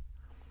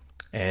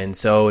 And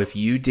so if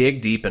you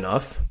dig deep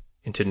enough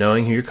into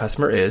knowing who your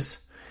customer is,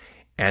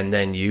 and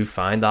then you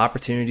find the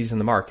opportunities in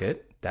the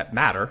market that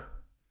matter,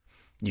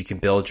 you can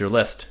build your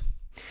list.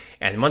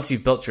 And once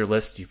you've built your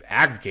list, you've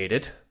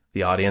aggregated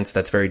the audience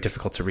that's very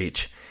difficult to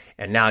reach.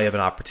 And now you have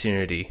an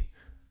opportunity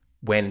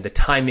when the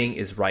timing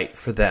is right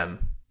for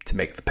them to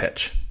make the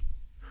pitch.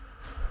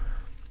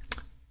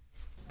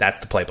 That's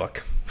the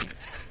playbook.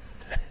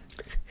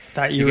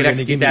 You can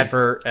execute that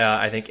for,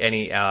 I think,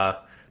 any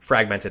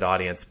fragmented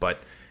audience, but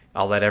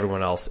I'll let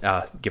everyone else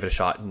give it a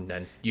shot. And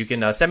then you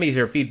can send me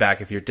your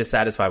feedback if you're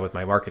dissatisfied with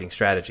my marketing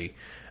strategy.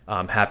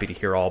 I'm happy to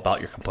hear all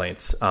about your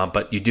complaints.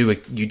 But you do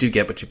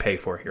get what you pay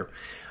for here.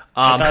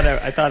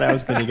 I thought I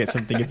was going to get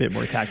something a bit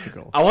more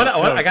tactical.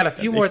 I got a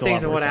few more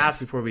things I want to ask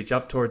before we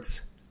jump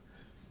towards.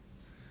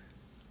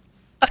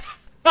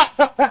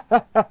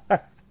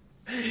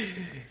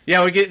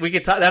 Yeah, we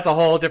get that's a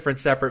whole different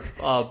separate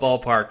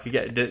ballpark. You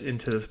get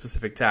into the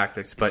specific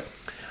tactics, but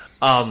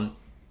I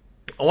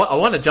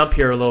want to jump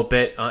here a little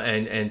bit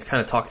and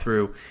kind of talk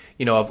through,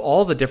 of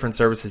all the different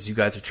services you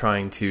guys are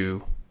trying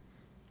to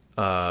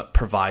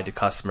provide to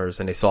customers,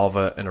 and they solve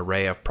an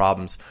array of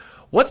problems.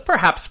 What's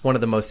perhaps one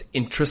of the most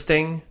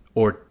interesting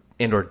or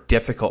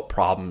difficult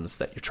problems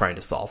that you're trying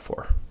to solve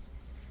for?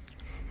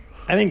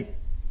 I think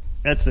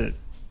that's a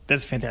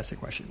fantastic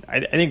question.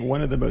 I think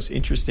one of the most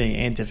interesting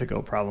and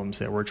difficult problems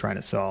that we're trying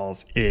to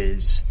solve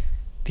is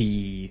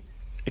the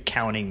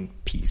accounting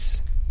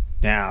piece.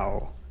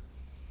 Now,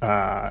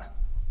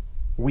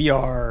 we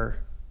are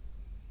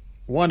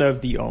one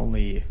of the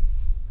only,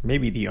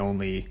 maybe the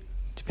only,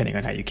 depending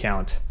on how you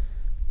count,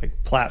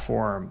 like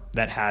platform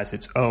that has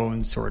its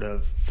own sort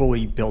of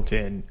fully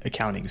built-in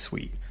accounting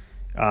suite.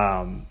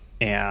 And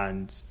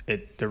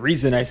the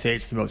reason I say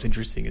it's the most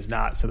interesting is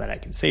not so that I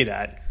can say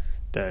that.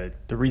 The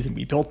reason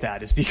we built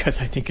that is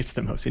because I think it's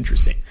the most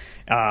interesting.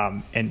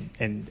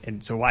 And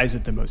so why is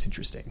it the most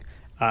interesting?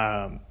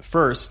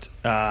 First,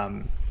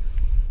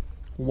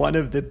 one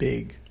of the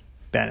big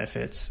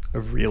benefits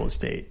of real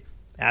estate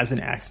as an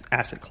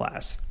asset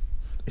class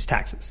is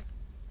taxes.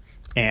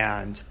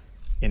 And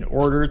in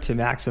order to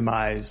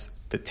maximize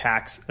the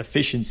tax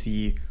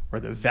efficiency or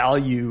the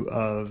value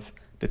of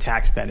the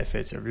tax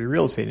benefits of your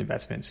real estate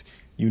investments,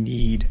 you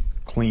need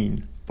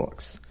clean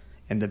books.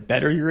 And the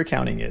better your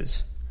accounting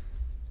is,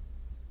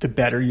 the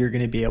better you're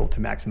going to be able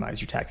to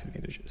maximize your tax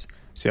advantages.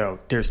 So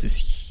there's this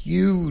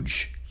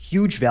huge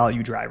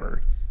value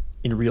driver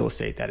in real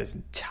estate that is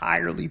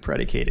entirely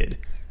predicated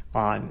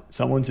on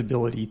someone's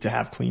ability to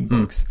have clean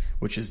books,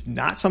 which is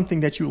not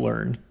something that you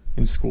learn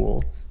in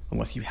school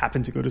unless you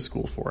happen to go to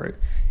school for it.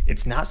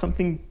 It's not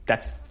something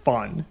that's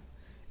fun.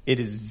 It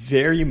is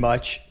very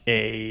much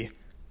a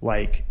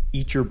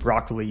eat your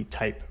broccoli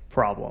type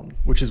problem,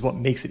 which is what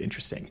makes it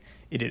interesting.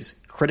 It is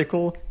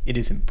critical. It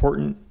is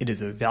important. It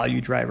is a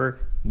value driver.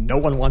 No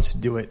one wants to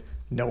do it.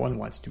 No one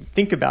wants to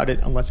think about it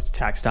unless it's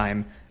tax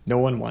time. No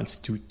one wants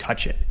to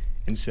touch it.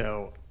 And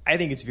so I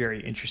think it's very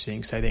interesting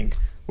because I think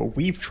what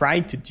we've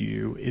tried to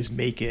do is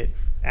make it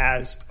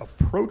as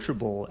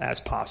approachable as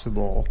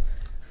possible,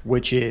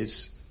 which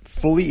is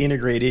fully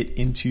integrated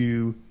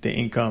into the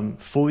income,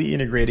 fully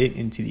integrated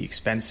into the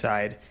expense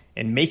side,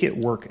 and make it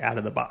work out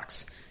of the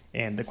box.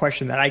 And the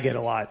question that I get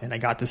a lot, and I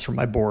got this from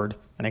my board,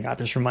 and I got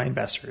this from my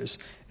investors,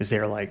 is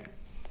they're like,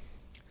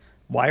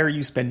 why are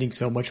you spending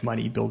so much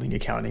money building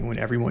accounting when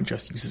everyone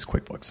just uses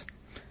QuickBooks?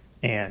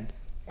 And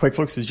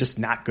QuickBooks is just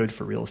not good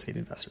for real estate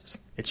investors.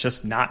 It's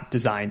just not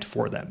designed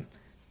for them.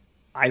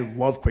 I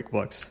love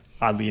QuickBooks,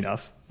 oddly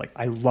enough.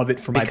 I love it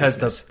for my business.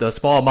 Because the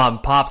small mom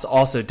and pops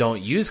also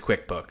don't use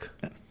QuickBook.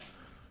 Yeah.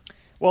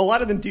 Well, a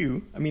lot of them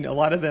do. I mean, a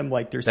lot of them,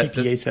 their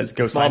CPA says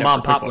go sign up for QuickBooks. Small mom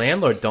and pop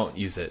landlord don't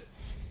use it.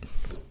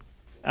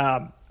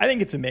 I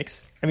think it's a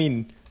mix. I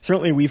mean,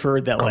 certainly we've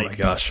heard that my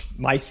gosh,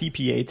 my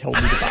CPA told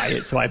me to buy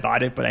it, so I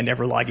bought it, but I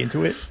never log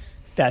into it.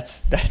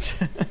 That's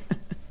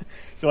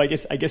so I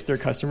guess they're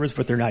customers,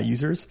 but they're not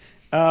users.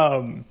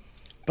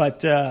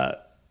 But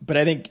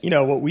I think,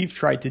 what we've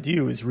tried to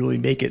do is really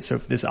make it so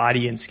this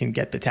audience can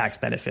get the tax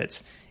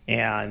benefits.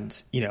 And,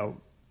 we've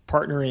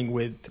partnered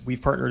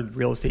with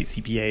real estate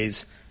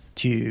CPAs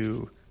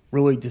to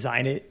really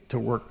design it to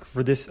work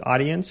for this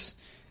audience.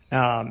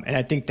 And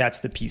I think that's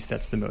the piece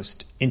that's the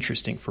most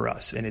interesting for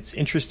us. And it's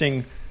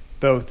interesting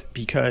both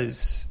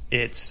because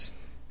it's,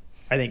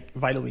 I think,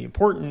 vitally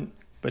important,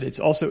 but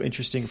it's also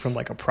interesting from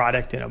a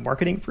product and a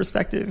marketing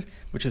perspective,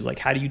 which is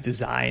how do you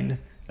design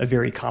a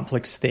very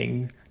complex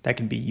thing that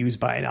can be used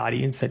by an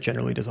audience that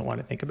generally doesn't want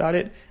to think about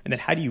it? And then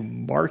how do you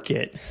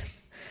market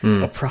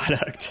a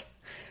product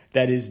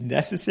that is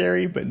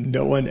necessary, but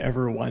no one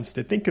ever wants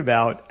to think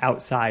about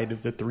outside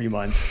of the 3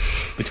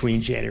 months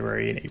between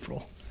January and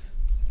April?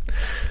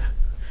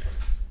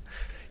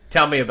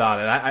 Tell me about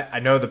it. I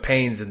know the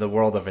pains in the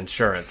world of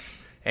insurance.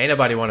 Ain't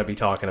nobody want to be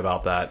talking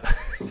about that.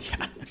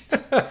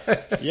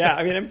 Yeah,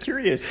 I mean, I'm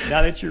curious,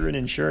 now that you're in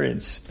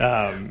insurance,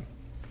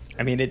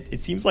 it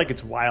seems like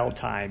it's wild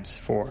times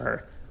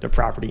for the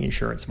property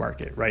insurance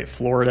market, right?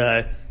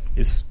 Florida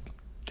is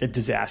a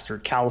disaster.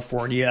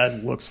 California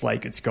looks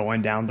like it's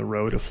going down the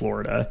road of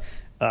Florida.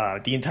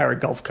 The entire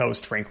Gulf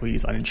Coast, frankly,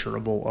 is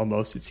uninsurable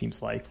almost, it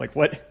seems like.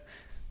 What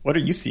are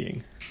you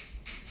seeing?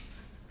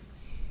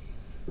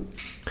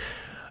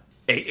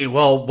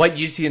 Well, what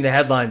you see in the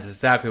headlines is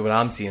exactly what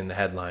I'm seeing in the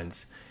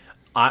headlines.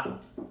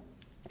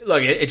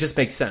 It just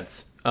makes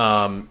sense.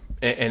 And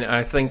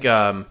I think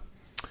I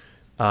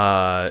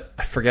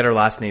forget her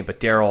last name, but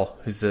Daryl,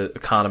 who's an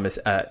economist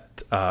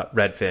at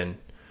Redfin,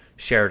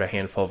 shared a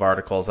handful of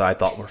articles that I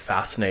thought were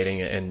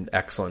fascinating and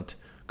excellent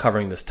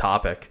covering this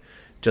topic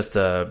just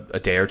a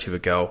day or two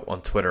ago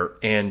on Twitter.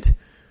 And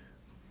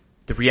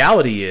the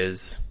reality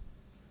is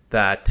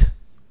that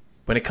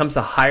when it comes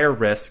to higher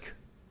risk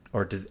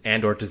or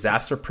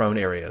disaster-prone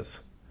areas,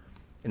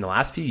 in the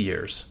last few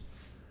years,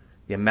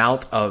 the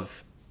amount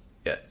of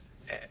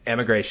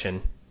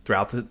emigration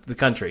throughout the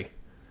country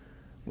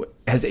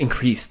has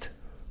increased.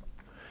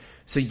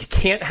 So you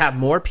can't have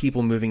more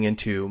people moving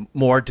into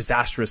more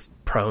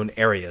disastrous-prone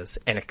areas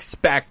and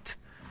expect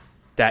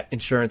that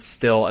insurance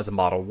still as a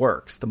model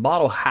works. The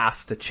model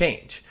has to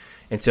change.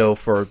 And so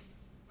for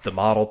the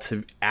model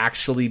to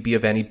actually be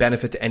of any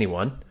benefit to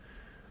anyone,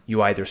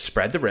 you either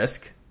spread the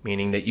risk,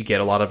 meaning that you get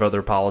a lot of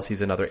other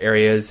policies in other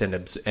areas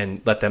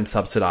and let them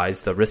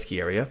subsidize the risky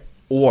area,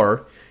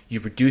 or you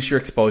reduce your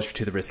exposure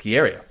to the risky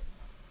area.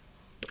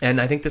 And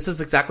I think this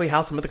is exactly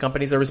how some of the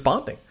companies are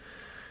responding.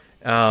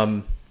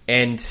 And,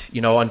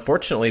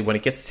 unfortunately, when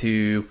it gets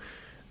to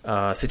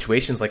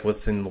situations like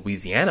what's in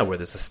Louisiana, where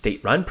there's a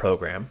state-run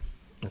program,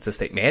 it's a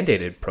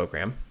state-mandated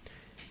program,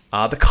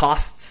 the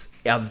costs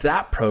of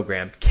that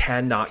program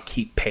cannot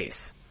keep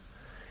pace.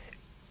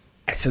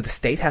 And so the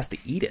state has to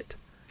eat it.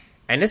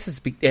 And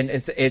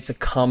it's a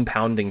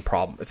compounding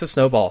problem. It's a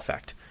snowball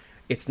effect.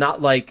 It's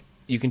not like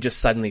you can just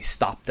suddenly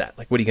stop that.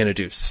 Like, what are you going to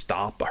do?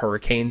 Stop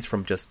hurricanes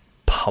from just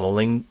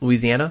pummeling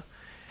Louisiana?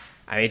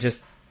 I mean,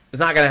 it's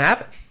not going to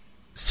happen.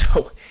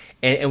 So,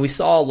 and we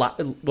saw,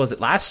 was it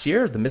last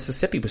year? The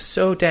Mississippi was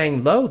so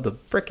dang low, the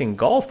freaking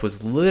Gulf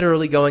was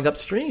literally going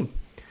upstream.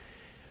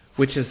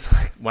 Which is,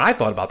 like, when I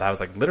thought about that, I was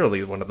like,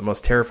 literally one of the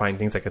most terrifying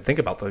things I could think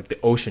about, like the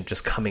ocean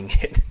just coming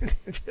in,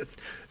 just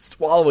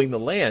swallowing the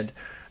land.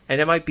 And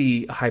it might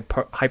be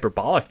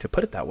hyperbolic to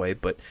put it that way,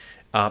 but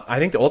I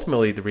think that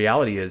ultimately the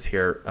reality is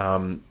here,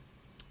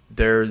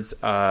 there's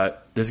going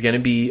to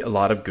be a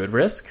lot of good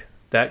risk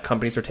that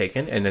companies are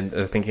taking, and then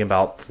they're thinking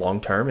about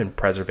long-term and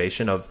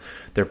preservation of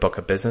their book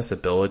of business,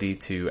 ability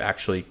to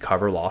actually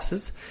cover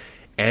losses.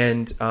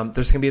 And there's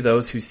going to be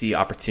those who see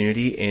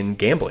opportunity in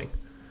gambling.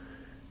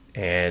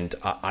 And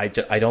I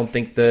don't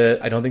think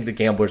the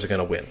gamblers are going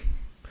to win.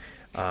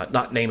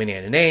 Not naming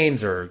any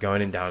names or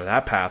going down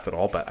that path at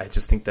all, but I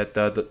just think that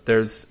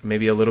there's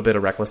maybe a little bit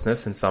of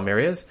recklessness in some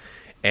areas.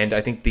 And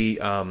I think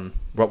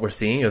what we're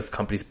seeing if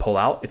companies pull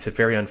out, it's a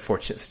very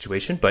unfortunate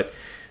situation. But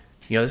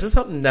this is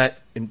something that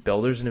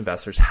builders and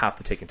investors have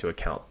to take into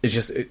account. It's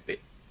just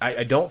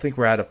I don't think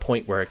we're at a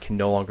point where it can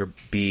no longer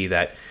be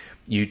that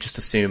you just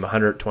assume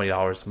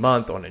 $120 a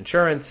month on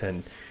insurance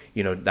and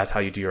that's how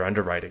you do your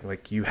underwriting.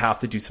 Like, you have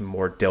to do some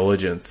more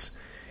diligence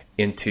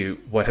into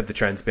what have the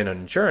trends been on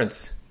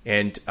insurance.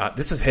 And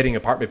this is hitting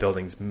apartment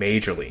buildings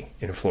majorly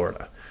in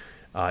Florida.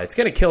 It's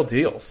going to kill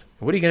deals.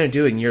 What are you going to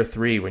do in year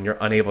 3 when you're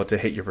unable to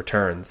hit your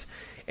returns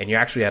and you're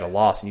actually at a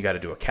loss and you got to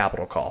do a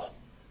capital call?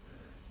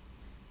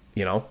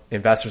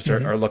 Investors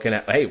are looking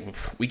at, hey,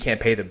 we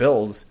can't pay the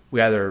bills. We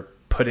either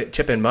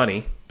chip in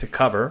money to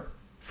cover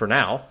for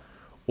now,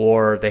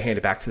 or they hand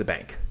it back to the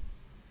bank.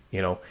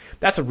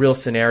 That's a real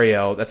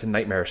scenario. That's a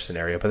nightmarish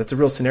scenario, but that's a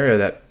real scenario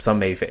that some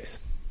may face.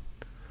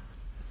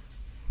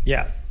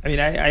 Yeah. I mean,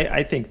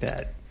 I think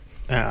that,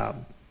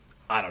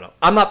 I don't know.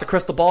 I'm not the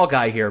crystal ball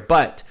guy here,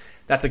 but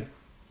that's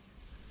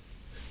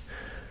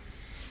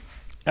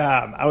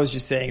I was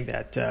just saying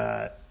that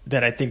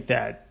I think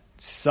that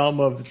some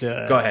of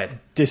the Go ahead.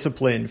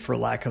 discipline, for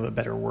lack of a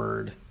better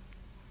word,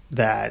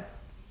 that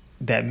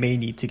may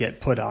need to get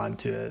put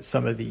onto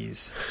some of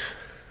these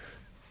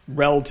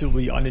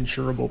relatively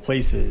uninsurable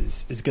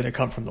places is going to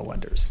come from the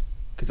lenders,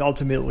 because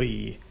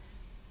ultimately,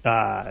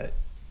 the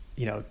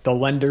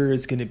lender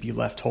is going to be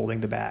left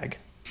holding the bag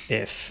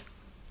if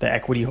the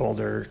equity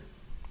holder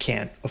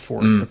can't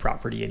afford the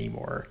property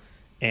anymore,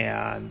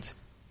 and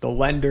the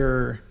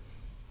lender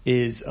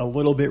is a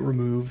little bit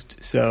removed.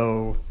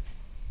 So,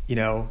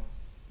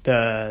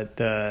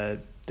 the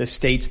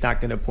state's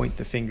not going to point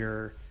the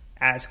finger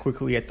as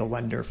quickly at the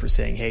lender for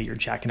saying, hey, you're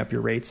jacking up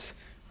your rates.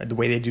 The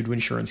way they do to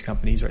insurance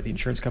companies, right? The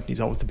insurance company is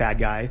always the bad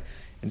guy.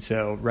 And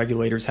so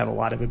regulators have a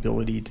lot of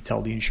ability to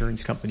tell the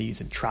insurance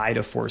companies and try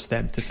to force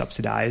them to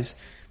subsidize,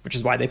 which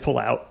is why they pull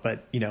out.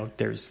 But,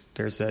 there's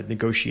a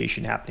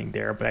negotiation happening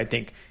there. But I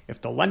think if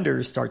the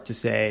lenders start to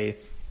say,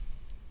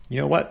 you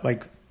know what,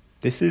 like,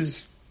 this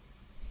is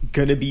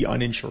going to be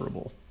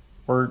uninsurable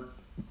or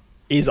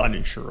is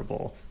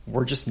uninsurable,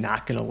 we're just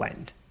not going to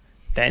lend,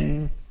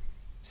 then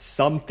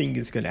something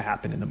is going to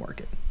happen in the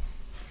market.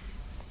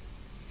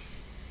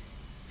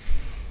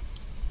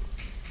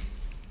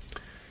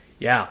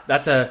 Yeah,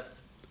 that's a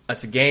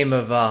game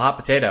of hot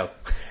potato.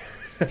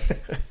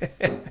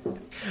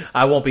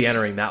 I won't be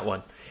entering that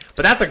one.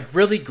 But that's a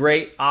really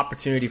great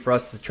opportunity for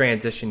us to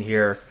transition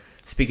here,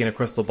 speaking of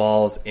crystal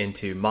balls,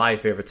 into my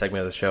favorite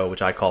segment of the show,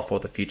 which I call For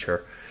the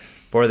Future.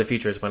 For the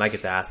Future is when I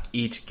get to ask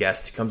each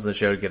guest who comes on the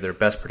show to give their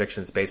best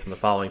predictions based on the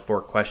following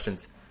 4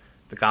 questions.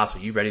 Vikas, are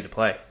you ready to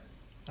play?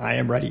 I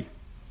am ready.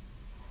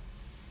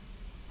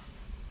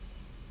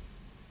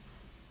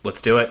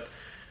 Let's do it.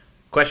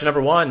 Question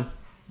number 1.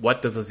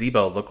 What does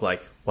Azibo look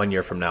like 1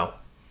 year from now?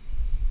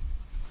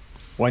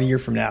 1 year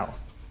from now?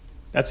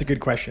 That's a good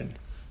question.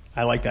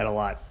 I like that a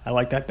lot. I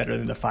like that better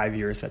than the 5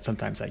 years that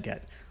sometimes I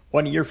get.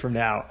 1 year from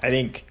now, I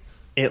think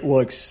it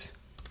looks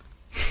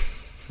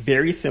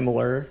very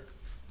similar,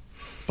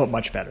 but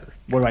much better.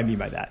 What do I mean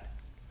by that?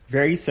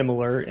 Very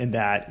similar in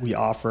that we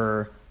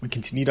offer We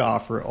continue to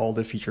offer all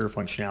the feature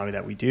functionality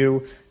that we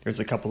do. There's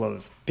a couple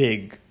of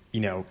big,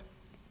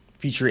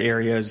 feature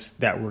areas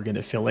that we're going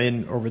to fill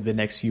in over the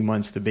next few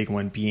months. The big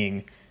one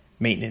being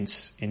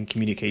maintenance and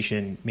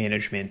communication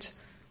management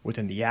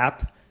within the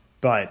app.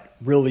 But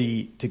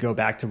really, to go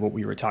back to what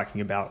we were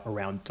talking about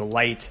around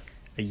delight,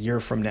 a year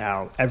from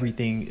now,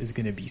 everything is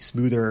going to be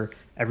smoother.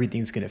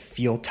 Everything's going to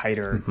feel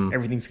tighter.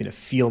 Everything's going to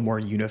feel more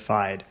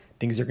unified.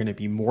 Things are going to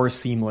be more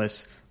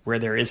seamless. Where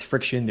there is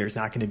friction, there's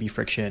not going to be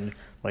friction.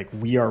 Like,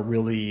 we are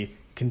really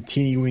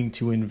continuing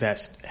to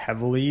invest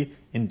heavily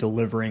in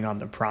delivering on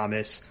the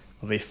promise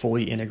of a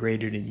fully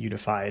integrated and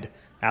unified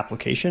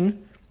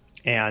application.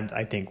 And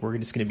I think we're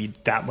just going to be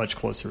that much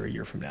closer a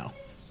year from now.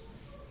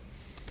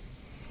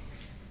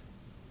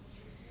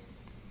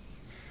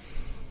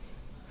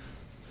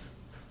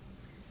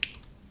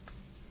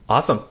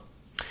 Awesome.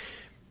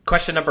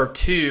 Question number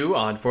 2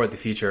 on For the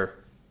Future.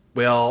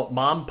 Will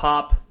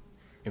mom-pop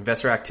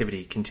investor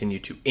activity continue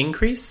to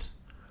increase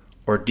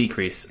or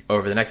decrease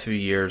over the next few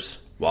years?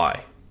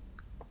 Why?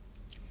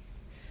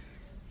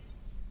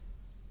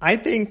 I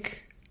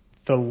think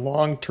the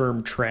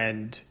long-term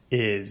trend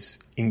is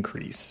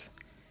increase.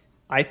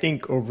 I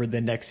think over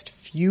the next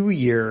few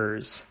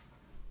years,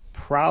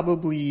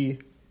 probably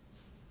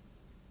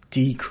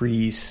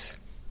decrease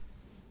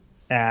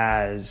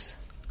as...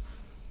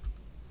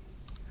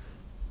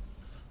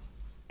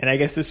 And I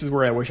guess this is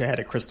where I wish I had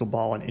a crystal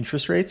ball on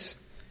interest rates.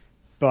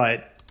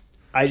 But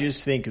I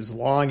just think as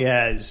long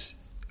as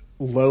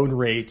loan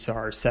rates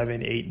are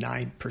 7, 8,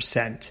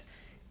 9%,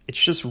 it's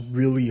just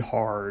really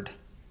hard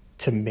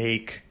to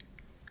make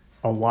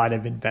a lot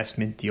of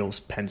investment deals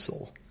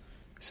pencil.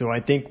 So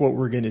I think what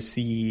we're going to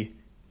see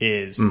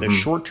is the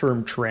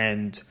short-term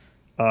trend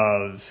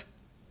of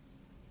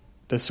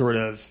the sort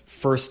of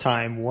first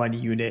time one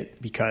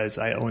unit because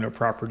I own a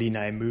property and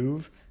I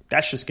move.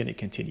 That's just going to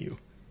continue.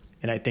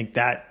 And I think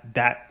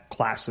that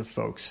class of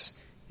folks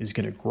is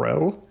going to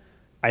grow.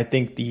 I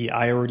think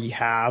I already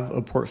have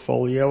a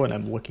portfolio and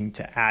I'm looking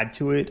to add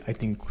to it. I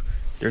think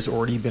there's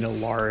already been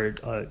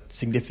a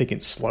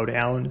significant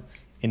slowdown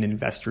in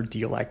investor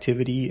deal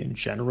activity in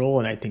general.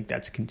 And I think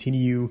that's going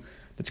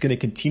to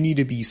continue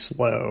to be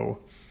slow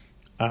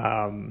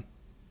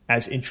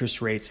as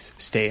interest rates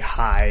stay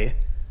high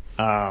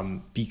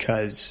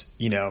because,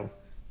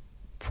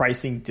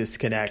 pricing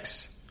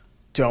disconnects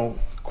don't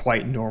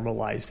quite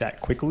normalize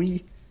that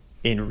quickly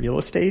in real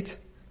estate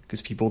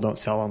because people don't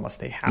sell unless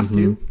they have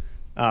to.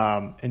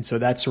 And so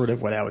that's sort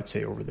of what I would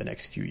say over the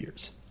next few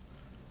years.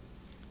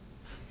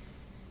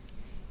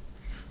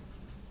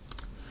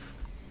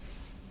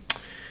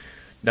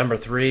 Number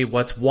 3,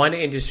 what's one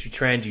industry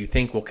trend you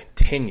think will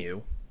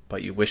continue,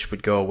 but you wish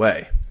would go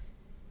away?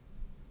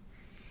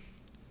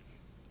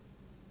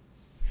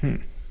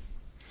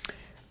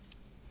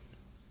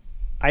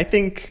 I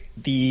think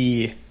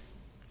the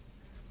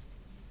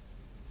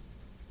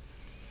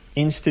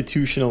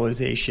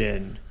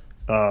institutionalization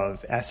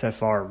of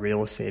SFR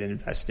real estate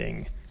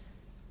investing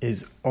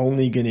is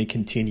only going to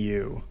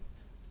continue,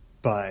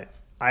 but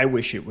I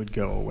wish it would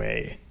go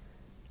away.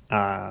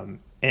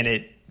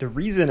 The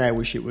reason I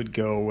wish it would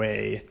go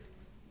away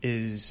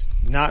is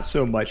not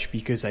so much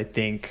because I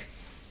think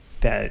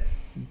that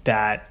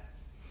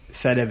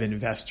set of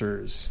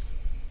investors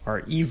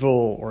are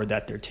evil or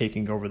that they're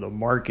taking over the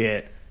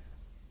market.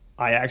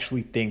 I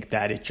actually think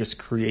that it just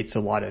creates a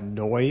lot of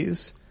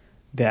noise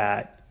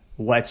that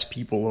lets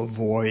people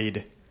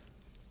avoid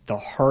the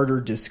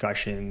harder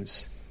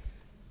discussions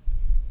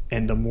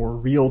and the more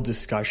real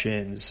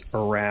discussions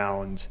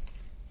around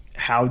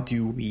how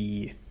do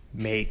we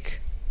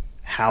make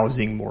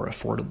housing more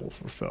affordable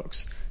for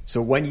folks.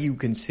 So when you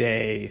can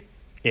say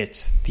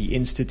it's the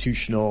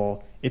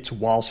institutional, it's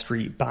Wall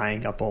Street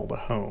buying up all the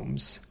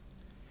homes,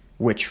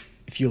 which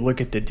if you look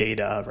at the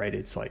data, right,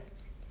 it's like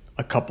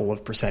a couple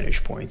of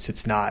percentage points.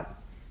 It's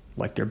not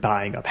like they're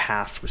buying up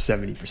half or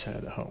 70%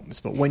 of the homes.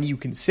 But when you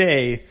can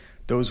say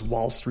those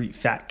Wall Street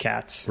fat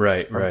cats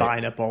are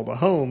buying up all the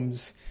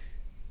homes,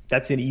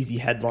 that's an easy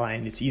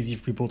headline. It's easy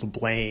for people to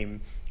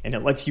blame. And it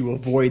lets you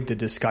avoid the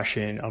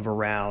discussion of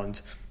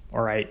around,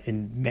 all right,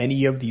 in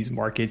many of these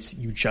markets,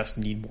 you just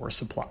need more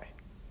supply.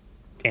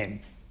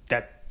 And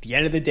at the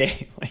end of the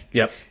day,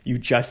 you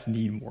just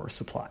need more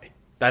supply.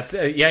 That's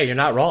you're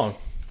not wrong.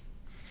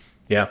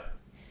 Yeah.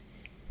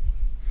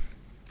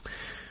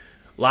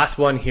 Last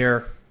one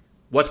here.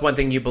 What's one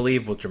thing you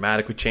believe will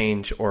dramatically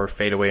change or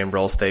fade away in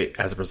real estate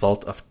as a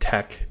result of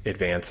tech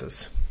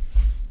advances?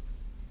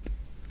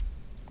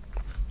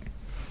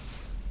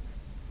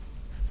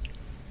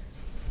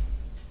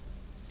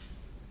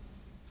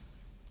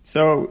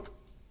 So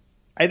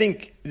I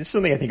think this is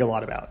something I think a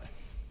lot about.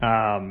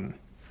 And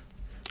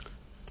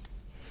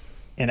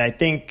I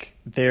think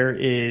there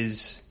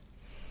is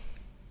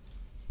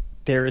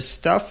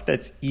stuff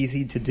that's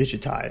easy to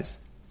digitize.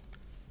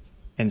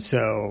 And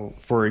so,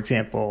 for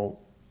example,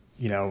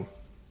 you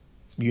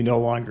no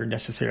longer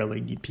necessarily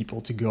need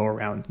people to go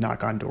around,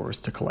 knock on doors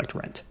to collect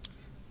rent.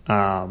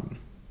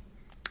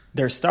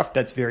 There's stuff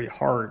that's very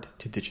hard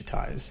to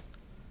digitize.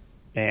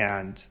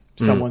 And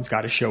someone's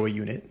got to show a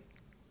unit.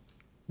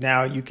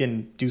 now you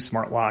can do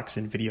smart locks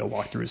and video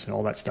walkthroughs and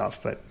all that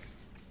stuff, but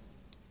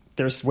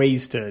there's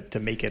ways to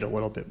make it a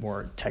little bit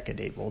more tech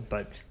enabled.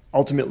 But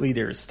ultimately,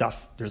 there's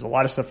a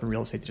lot of stuff in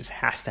real estate that just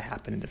has to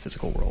happen in the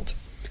physical world.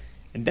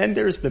 And then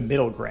there's the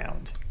middle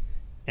ground.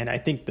 And I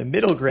think the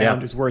middle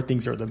ground is where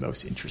things are the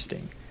most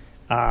interesting.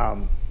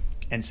 And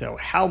so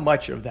how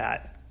much of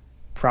that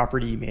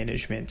property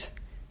management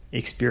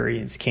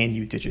experience can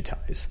you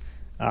digitize?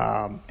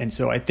 And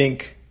so I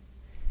think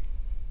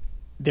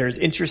there's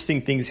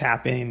interesting things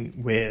happening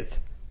with,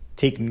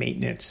 take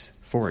maintenance,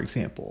 for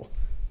example,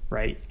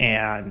 right?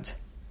 And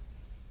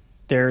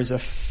there's a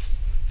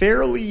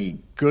fairly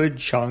good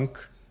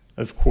chunk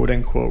of quote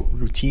unquote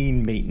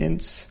routine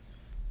maintenance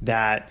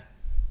that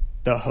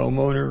the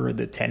homeowner or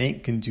the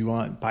tenant can do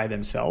by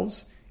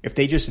themselves if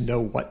they just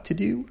know what to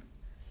do.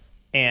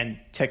 And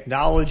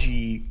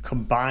technology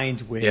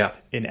combined with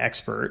an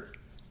expert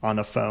on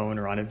the phone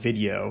or on a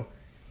video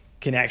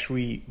can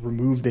actually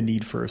remove the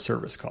need for a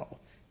service call.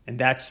 And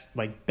that's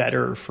like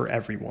better for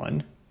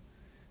everyone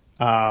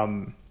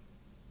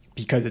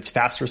because it's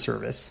faster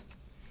service,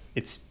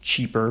 it's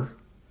cheaper.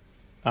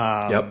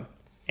 And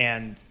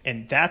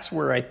that's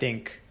where I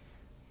think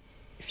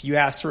if you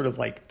ask sort of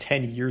like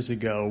 10 years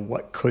ago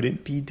what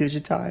couldn't be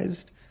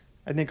digitized,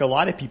 I think a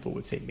lot of people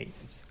would say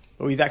maintenance.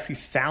 But we've actually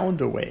found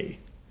a way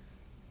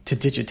to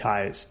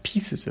digitize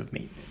pieces of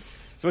maintenance.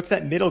 So it's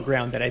that middle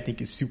ground that I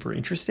think is super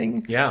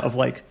interesting. Of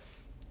like,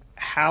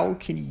 how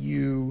can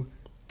you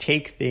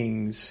take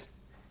things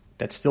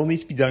that still need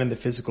to be done in the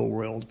physical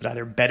world, but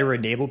either better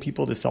enable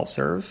people to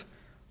self-serve,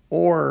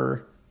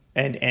 or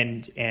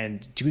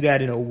and do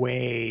that in a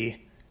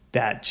way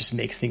that just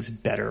makes things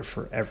better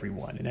for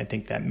everyone. And I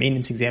think that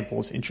maintenance example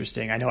is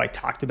interesting. I know I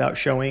talked about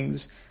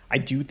showings. I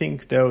do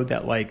think though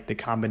that like the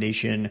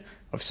combination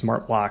of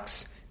smart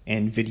locks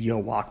and video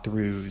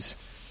walkthroughs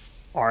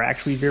are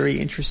actually very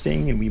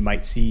interesting, and we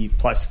might see,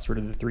 plus sort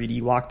of the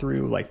 3D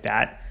walkthrough like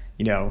that,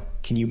 you know,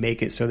 can you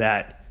make it so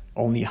that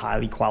only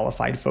highly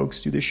qualified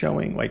folks do the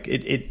showing? Like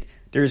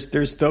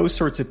there's those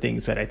sorts of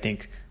things that I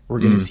think we're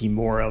going to see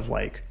more of,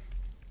 like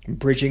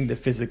bridging the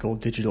physical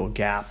digital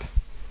gap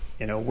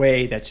in a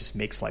way that just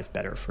makes life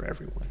better for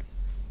everyone.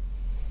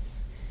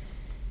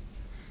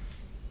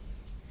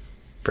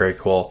 Very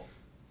cool.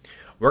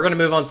 We're going to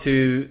move on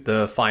to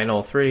the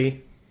final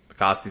three.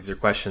 Vikas, these are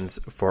questions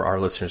for our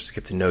listeners to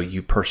get to know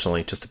you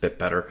personally just a bit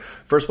better.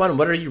 First one,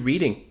 what are you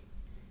reading?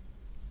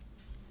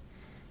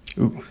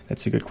 Ooh,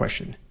 that's a good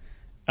question.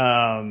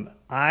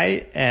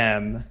 I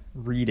am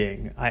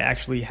reading. I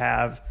actually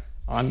have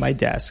on my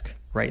desk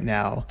right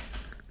now,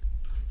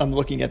 I'm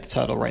looking at the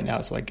title right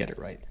now so I get it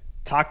right.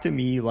 Talk to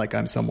Me Like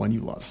I'm Someone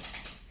You Love.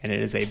 And it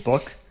is a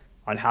book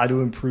on how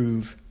to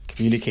improve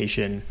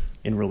communication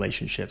in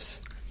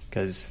relationships,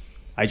 because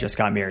I just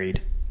got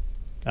married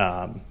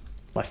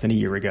less than a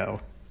year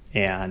ago,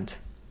 and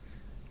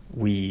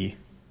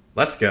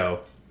let's go.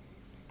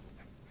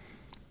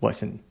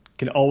 Listen,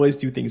 can always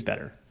do things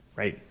better,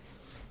 right?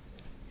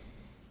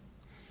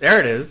 There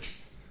it is.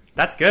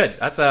 That's good.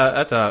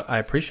 I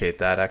appreciate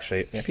that,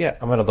 actually. Yeah,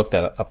 I'm gonna look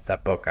up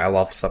that book. I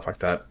love stuff like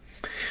that.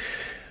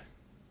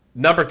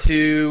 Number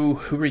 2,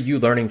 who are you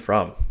learning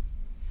from?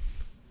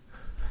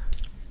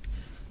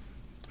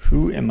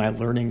 Who am I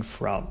learning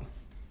from?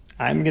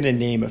 I'm gonna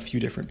name a few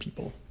different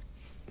people.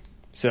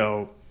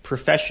 So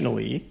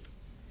professionally,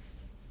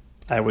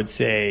 I would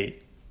say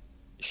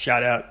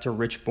shout out to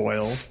Rich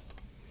Boyle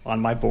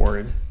on my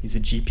board. He's a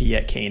GP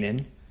at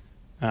Canaan.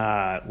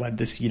 Led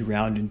the seed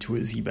round into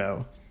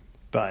Azibo.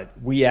 But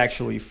we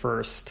actually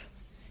first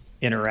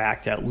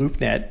interact at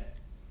LoopNet,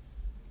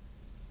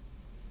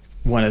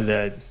 one of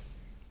the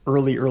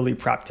early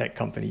prop tech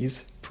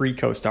companies.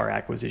 Pre-CoStar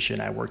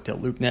acquisition, I worked at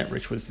LoopNet.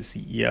 Rich was the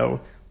CEO.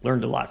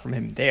 Learned a lot from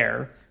him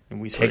there.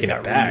 And we sort of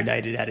got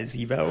reunited at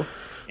Azibo.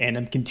 And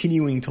I'm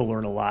continuing to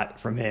learn a lot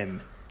from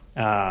him,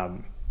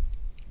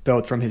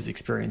 both from his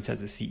experience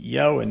as a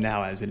CEO and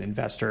now as an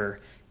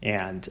investor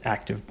and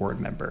active board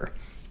member.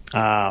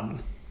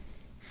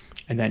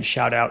 And then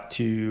shout out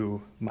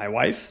to my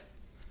wife,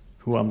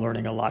 who I'm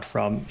learning a lot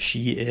from.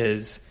 She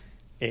is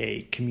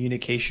a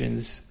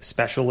communications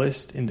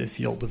specialist in the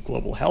field of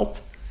global health,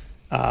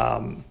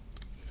 MD,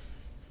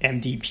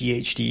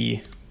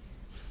 PhD,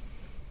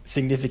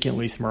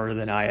 significantly smarter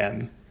than I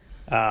am,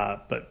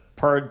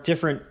 but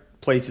different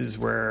places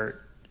where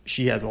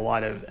she has a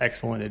lot of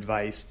excellent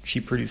advice.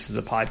 She produces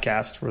a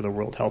podcast for the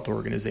World Health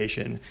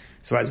Organization.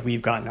 So as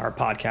we've gotten our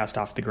podcast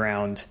off the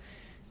ground,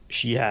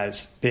 she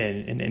has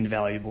been an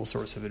invaluable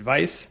source of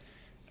advice.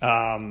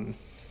 And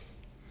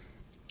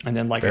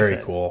then, like I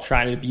said,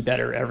 trying to be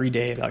better every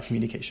day about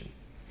communication.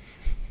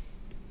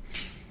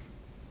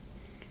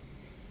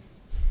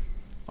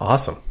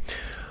 Awesome.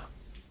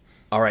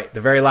 All right,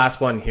 the very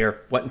last one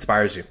here. What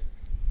inspires you?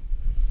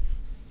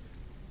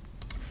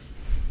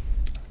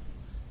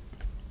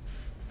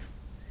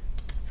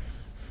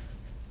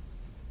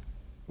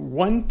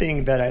 One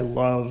thing that I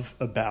love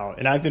about,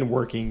 and I've been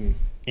working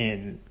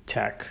in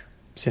tech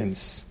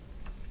since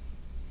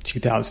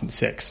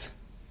 2006,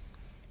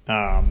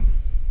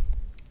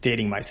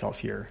 dating myself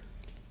here.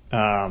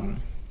 One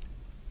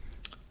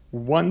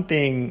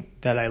thing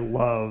that I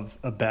love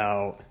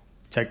about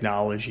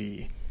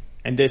technology,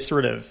 and this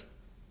sort of,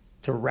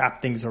 to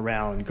wrap things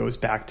around, goes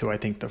back to, I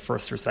think, the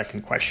first or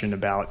second question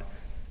about,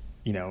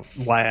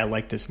 why I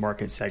like this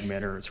market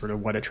segment, or sort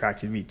of what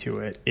attracted me to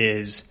it,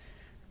 is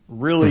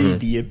really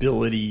the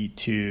ability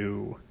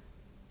to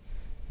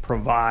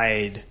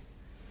provide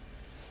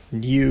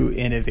new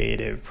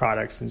innovative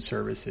products and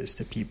services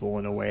to people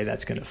in a way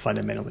that's going to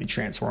fundamentally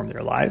transform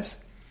their lives.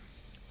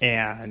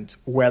 And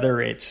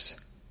whether it's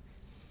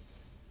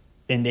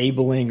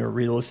enabling a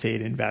real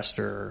estate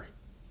investor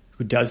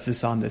who does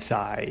this on the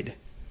side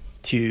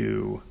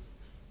to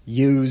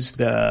use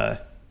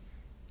the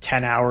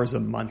 10 hours a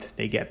month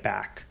they get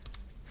back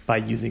by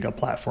using a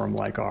platform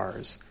like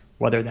ours,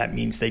 whether that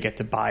means they get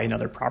to buy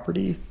another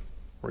property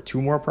or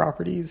 2 more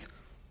properties,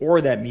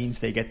 or that means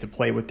they get to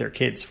play with their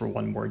kids for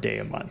 1 more day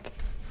a month.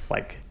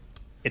 Like,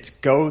 it's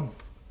go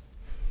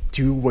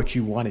do what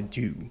you want to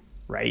do,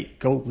 right?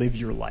 Go live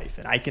your life.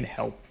 And I can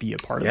help be a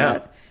part of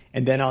that.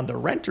 And then on the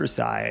renter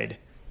side,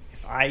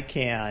 if I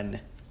can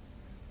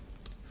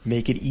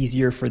make it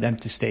easier for them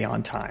to stay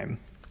on time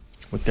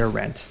with their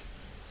rent,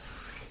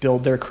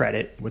 build their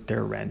credit with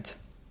their rent,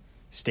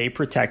 stay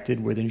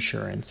protected with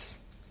insurance,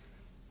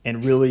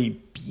 and really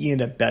be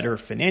in a better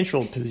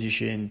financial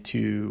position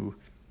to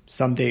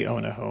someday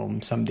own a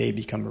home, someday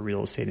become a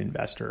real estate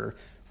investor,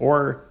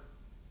 or,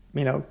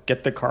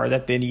 get the car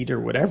that they need or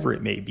whatever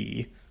it may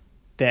be,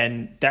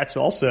 then that's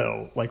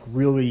also like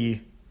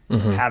really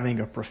having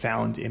a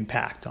profound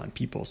impact on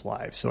people's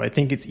lives. So I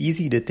think it's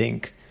easy to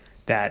think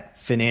that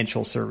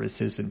financial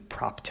services and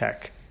prop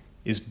tech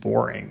is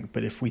boring.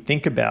 But if we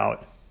think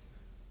about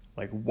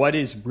like what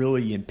is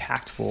really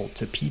impactful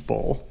to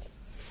people,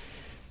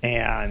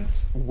 and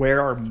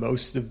where are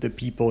most of the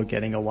people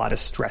getting a lot of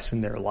stress in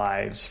their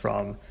lives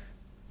from,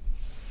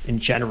 in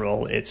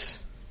general,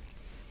 it's,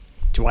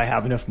 do I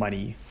have enough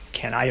money?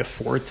 Can I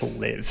afford to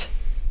live?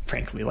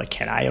 Frankly, like,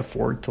 can I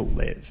afford to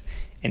live?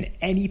 And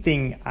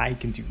anything I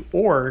can do,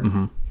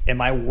 or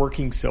am I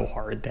working so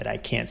hard that I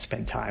can't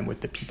spend time with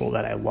the people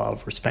that I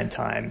love, or spend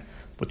time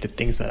with the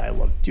things that I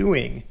love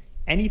doing?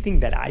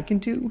 Anything that I can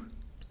do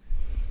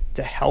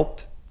to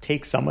help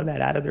take some of that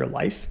out of their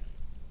life,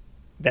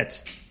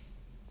 that's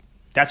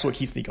what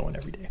keeps me going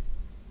every day.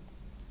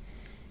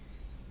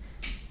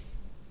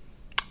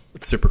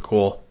 It's super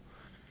cool.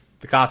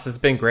 Vikas, it's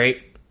been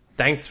great.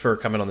 Thanks for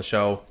coming on the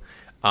show.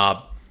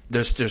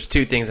 There's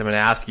 2 things I'm going to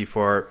ask you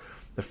for.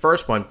 The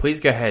first one, please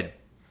go ahead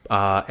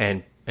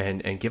and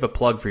give a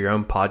plug for your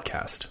own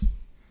podcast.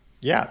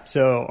 Yeah.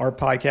 So our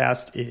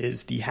podcast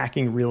is the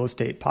Hacking Real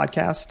Estate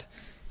Podcast.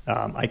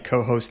 I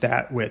co-host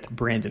that with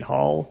Brandon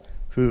Hall,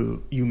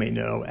 who you may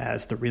know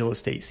as the Real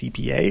Estate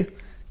CPA.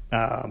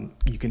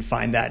 You can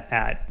find that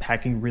at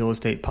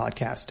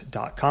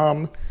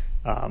hackingrealestatepodcast.com.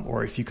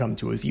 Or if you come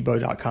to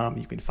azibo.com,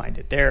 you can find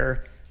it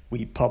there.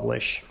 We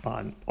publish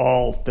on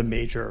all the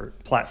major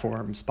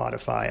platforms,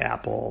 Spotify,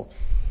 Apple,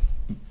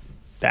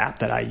 the app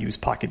that I use,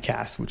 Pocket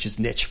Cast, which is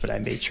niche, but I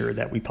made sure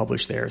that we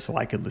publish there so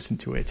I could listen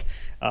to it.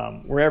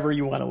 Wherever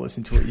you want to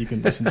listen to it, you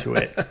can listen to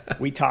it.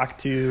 We try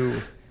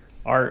to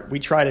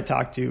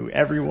talk to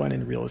everyone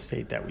in real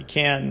estate that we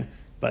can,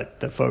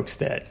 but the folks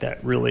that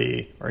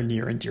really are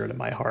near and dear to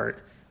my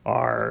heart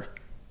are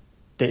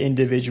the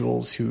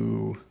individuals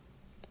who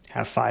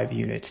have 5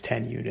 units,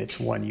 10 units,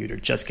 1 unit, or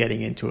just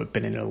getting into it,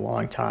 been in it a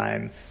long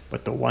time,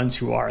 but the ones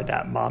who are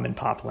that mom and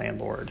pop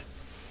landlord,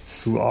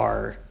 who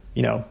are,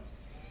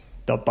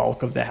 the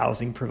bulk of the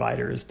housing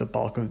providers, the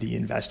bulk of the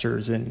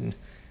investors, and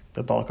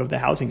the bulk of the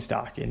housing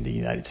stock in the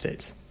United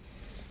States.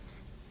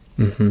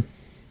 And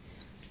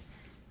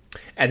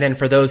then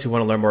for those who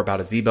want to learn more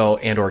about Azibo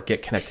and or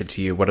get connected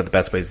to you, what are the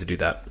best ways to do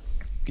that?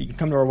 You can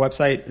come to our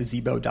website,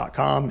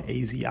 azibo.com,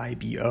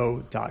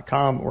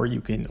 azibo.com, or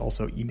you can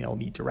also email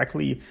me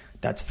directly.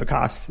 That's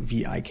Vikas,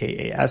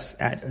 Vikas,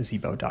 at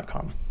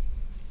azibo.com.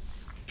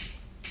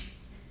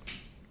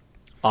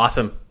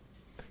 Awesome.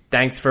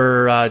 Thanks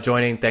for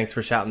joining. Thanks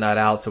for shouting that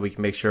out so we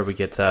can make sure we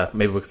get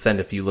maybe we can send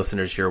a few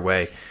listeners your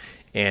way.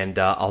 And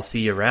I'll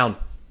see you around.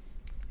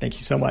 Thank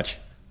you so much.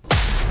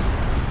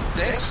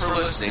 Thanks for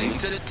listening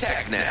to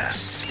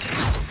TechNest,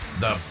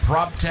 the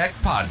PropTech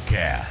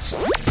podcast.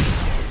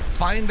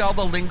 Find all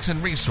the links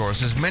and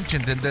resources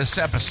mentioned in this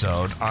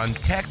episode on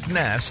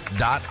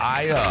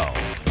technest.io.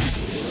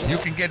 You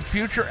can get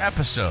future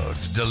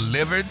episodes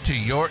delivered to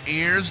your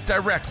ears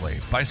directly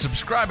by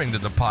subscribing to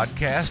the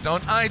podcast on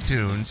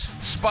iTunes,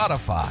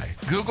 Spotify,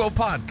 Google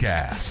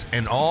Podcasts,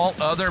 and all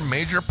other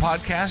major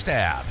podcast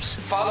apps.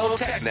 Follow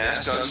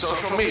TechNest on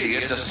social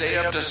media to stay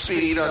up to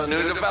speed on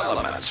new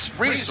developments,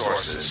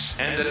 resources,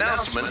 and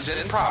announcements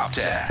in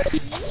PropTech.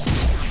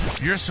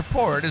 Your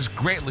support is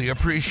greatly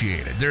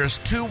appreciated. There's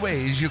 2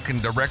 ways you can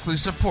directly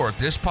support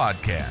this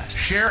podcast.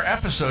 Share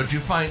episodes you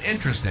find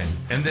interesting,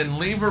 and then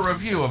leave a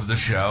review of the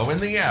show in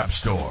the App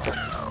Store.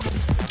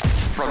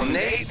 From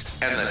Nate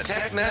and the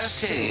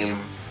TechNest team,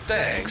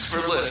 thanks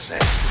for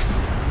listening.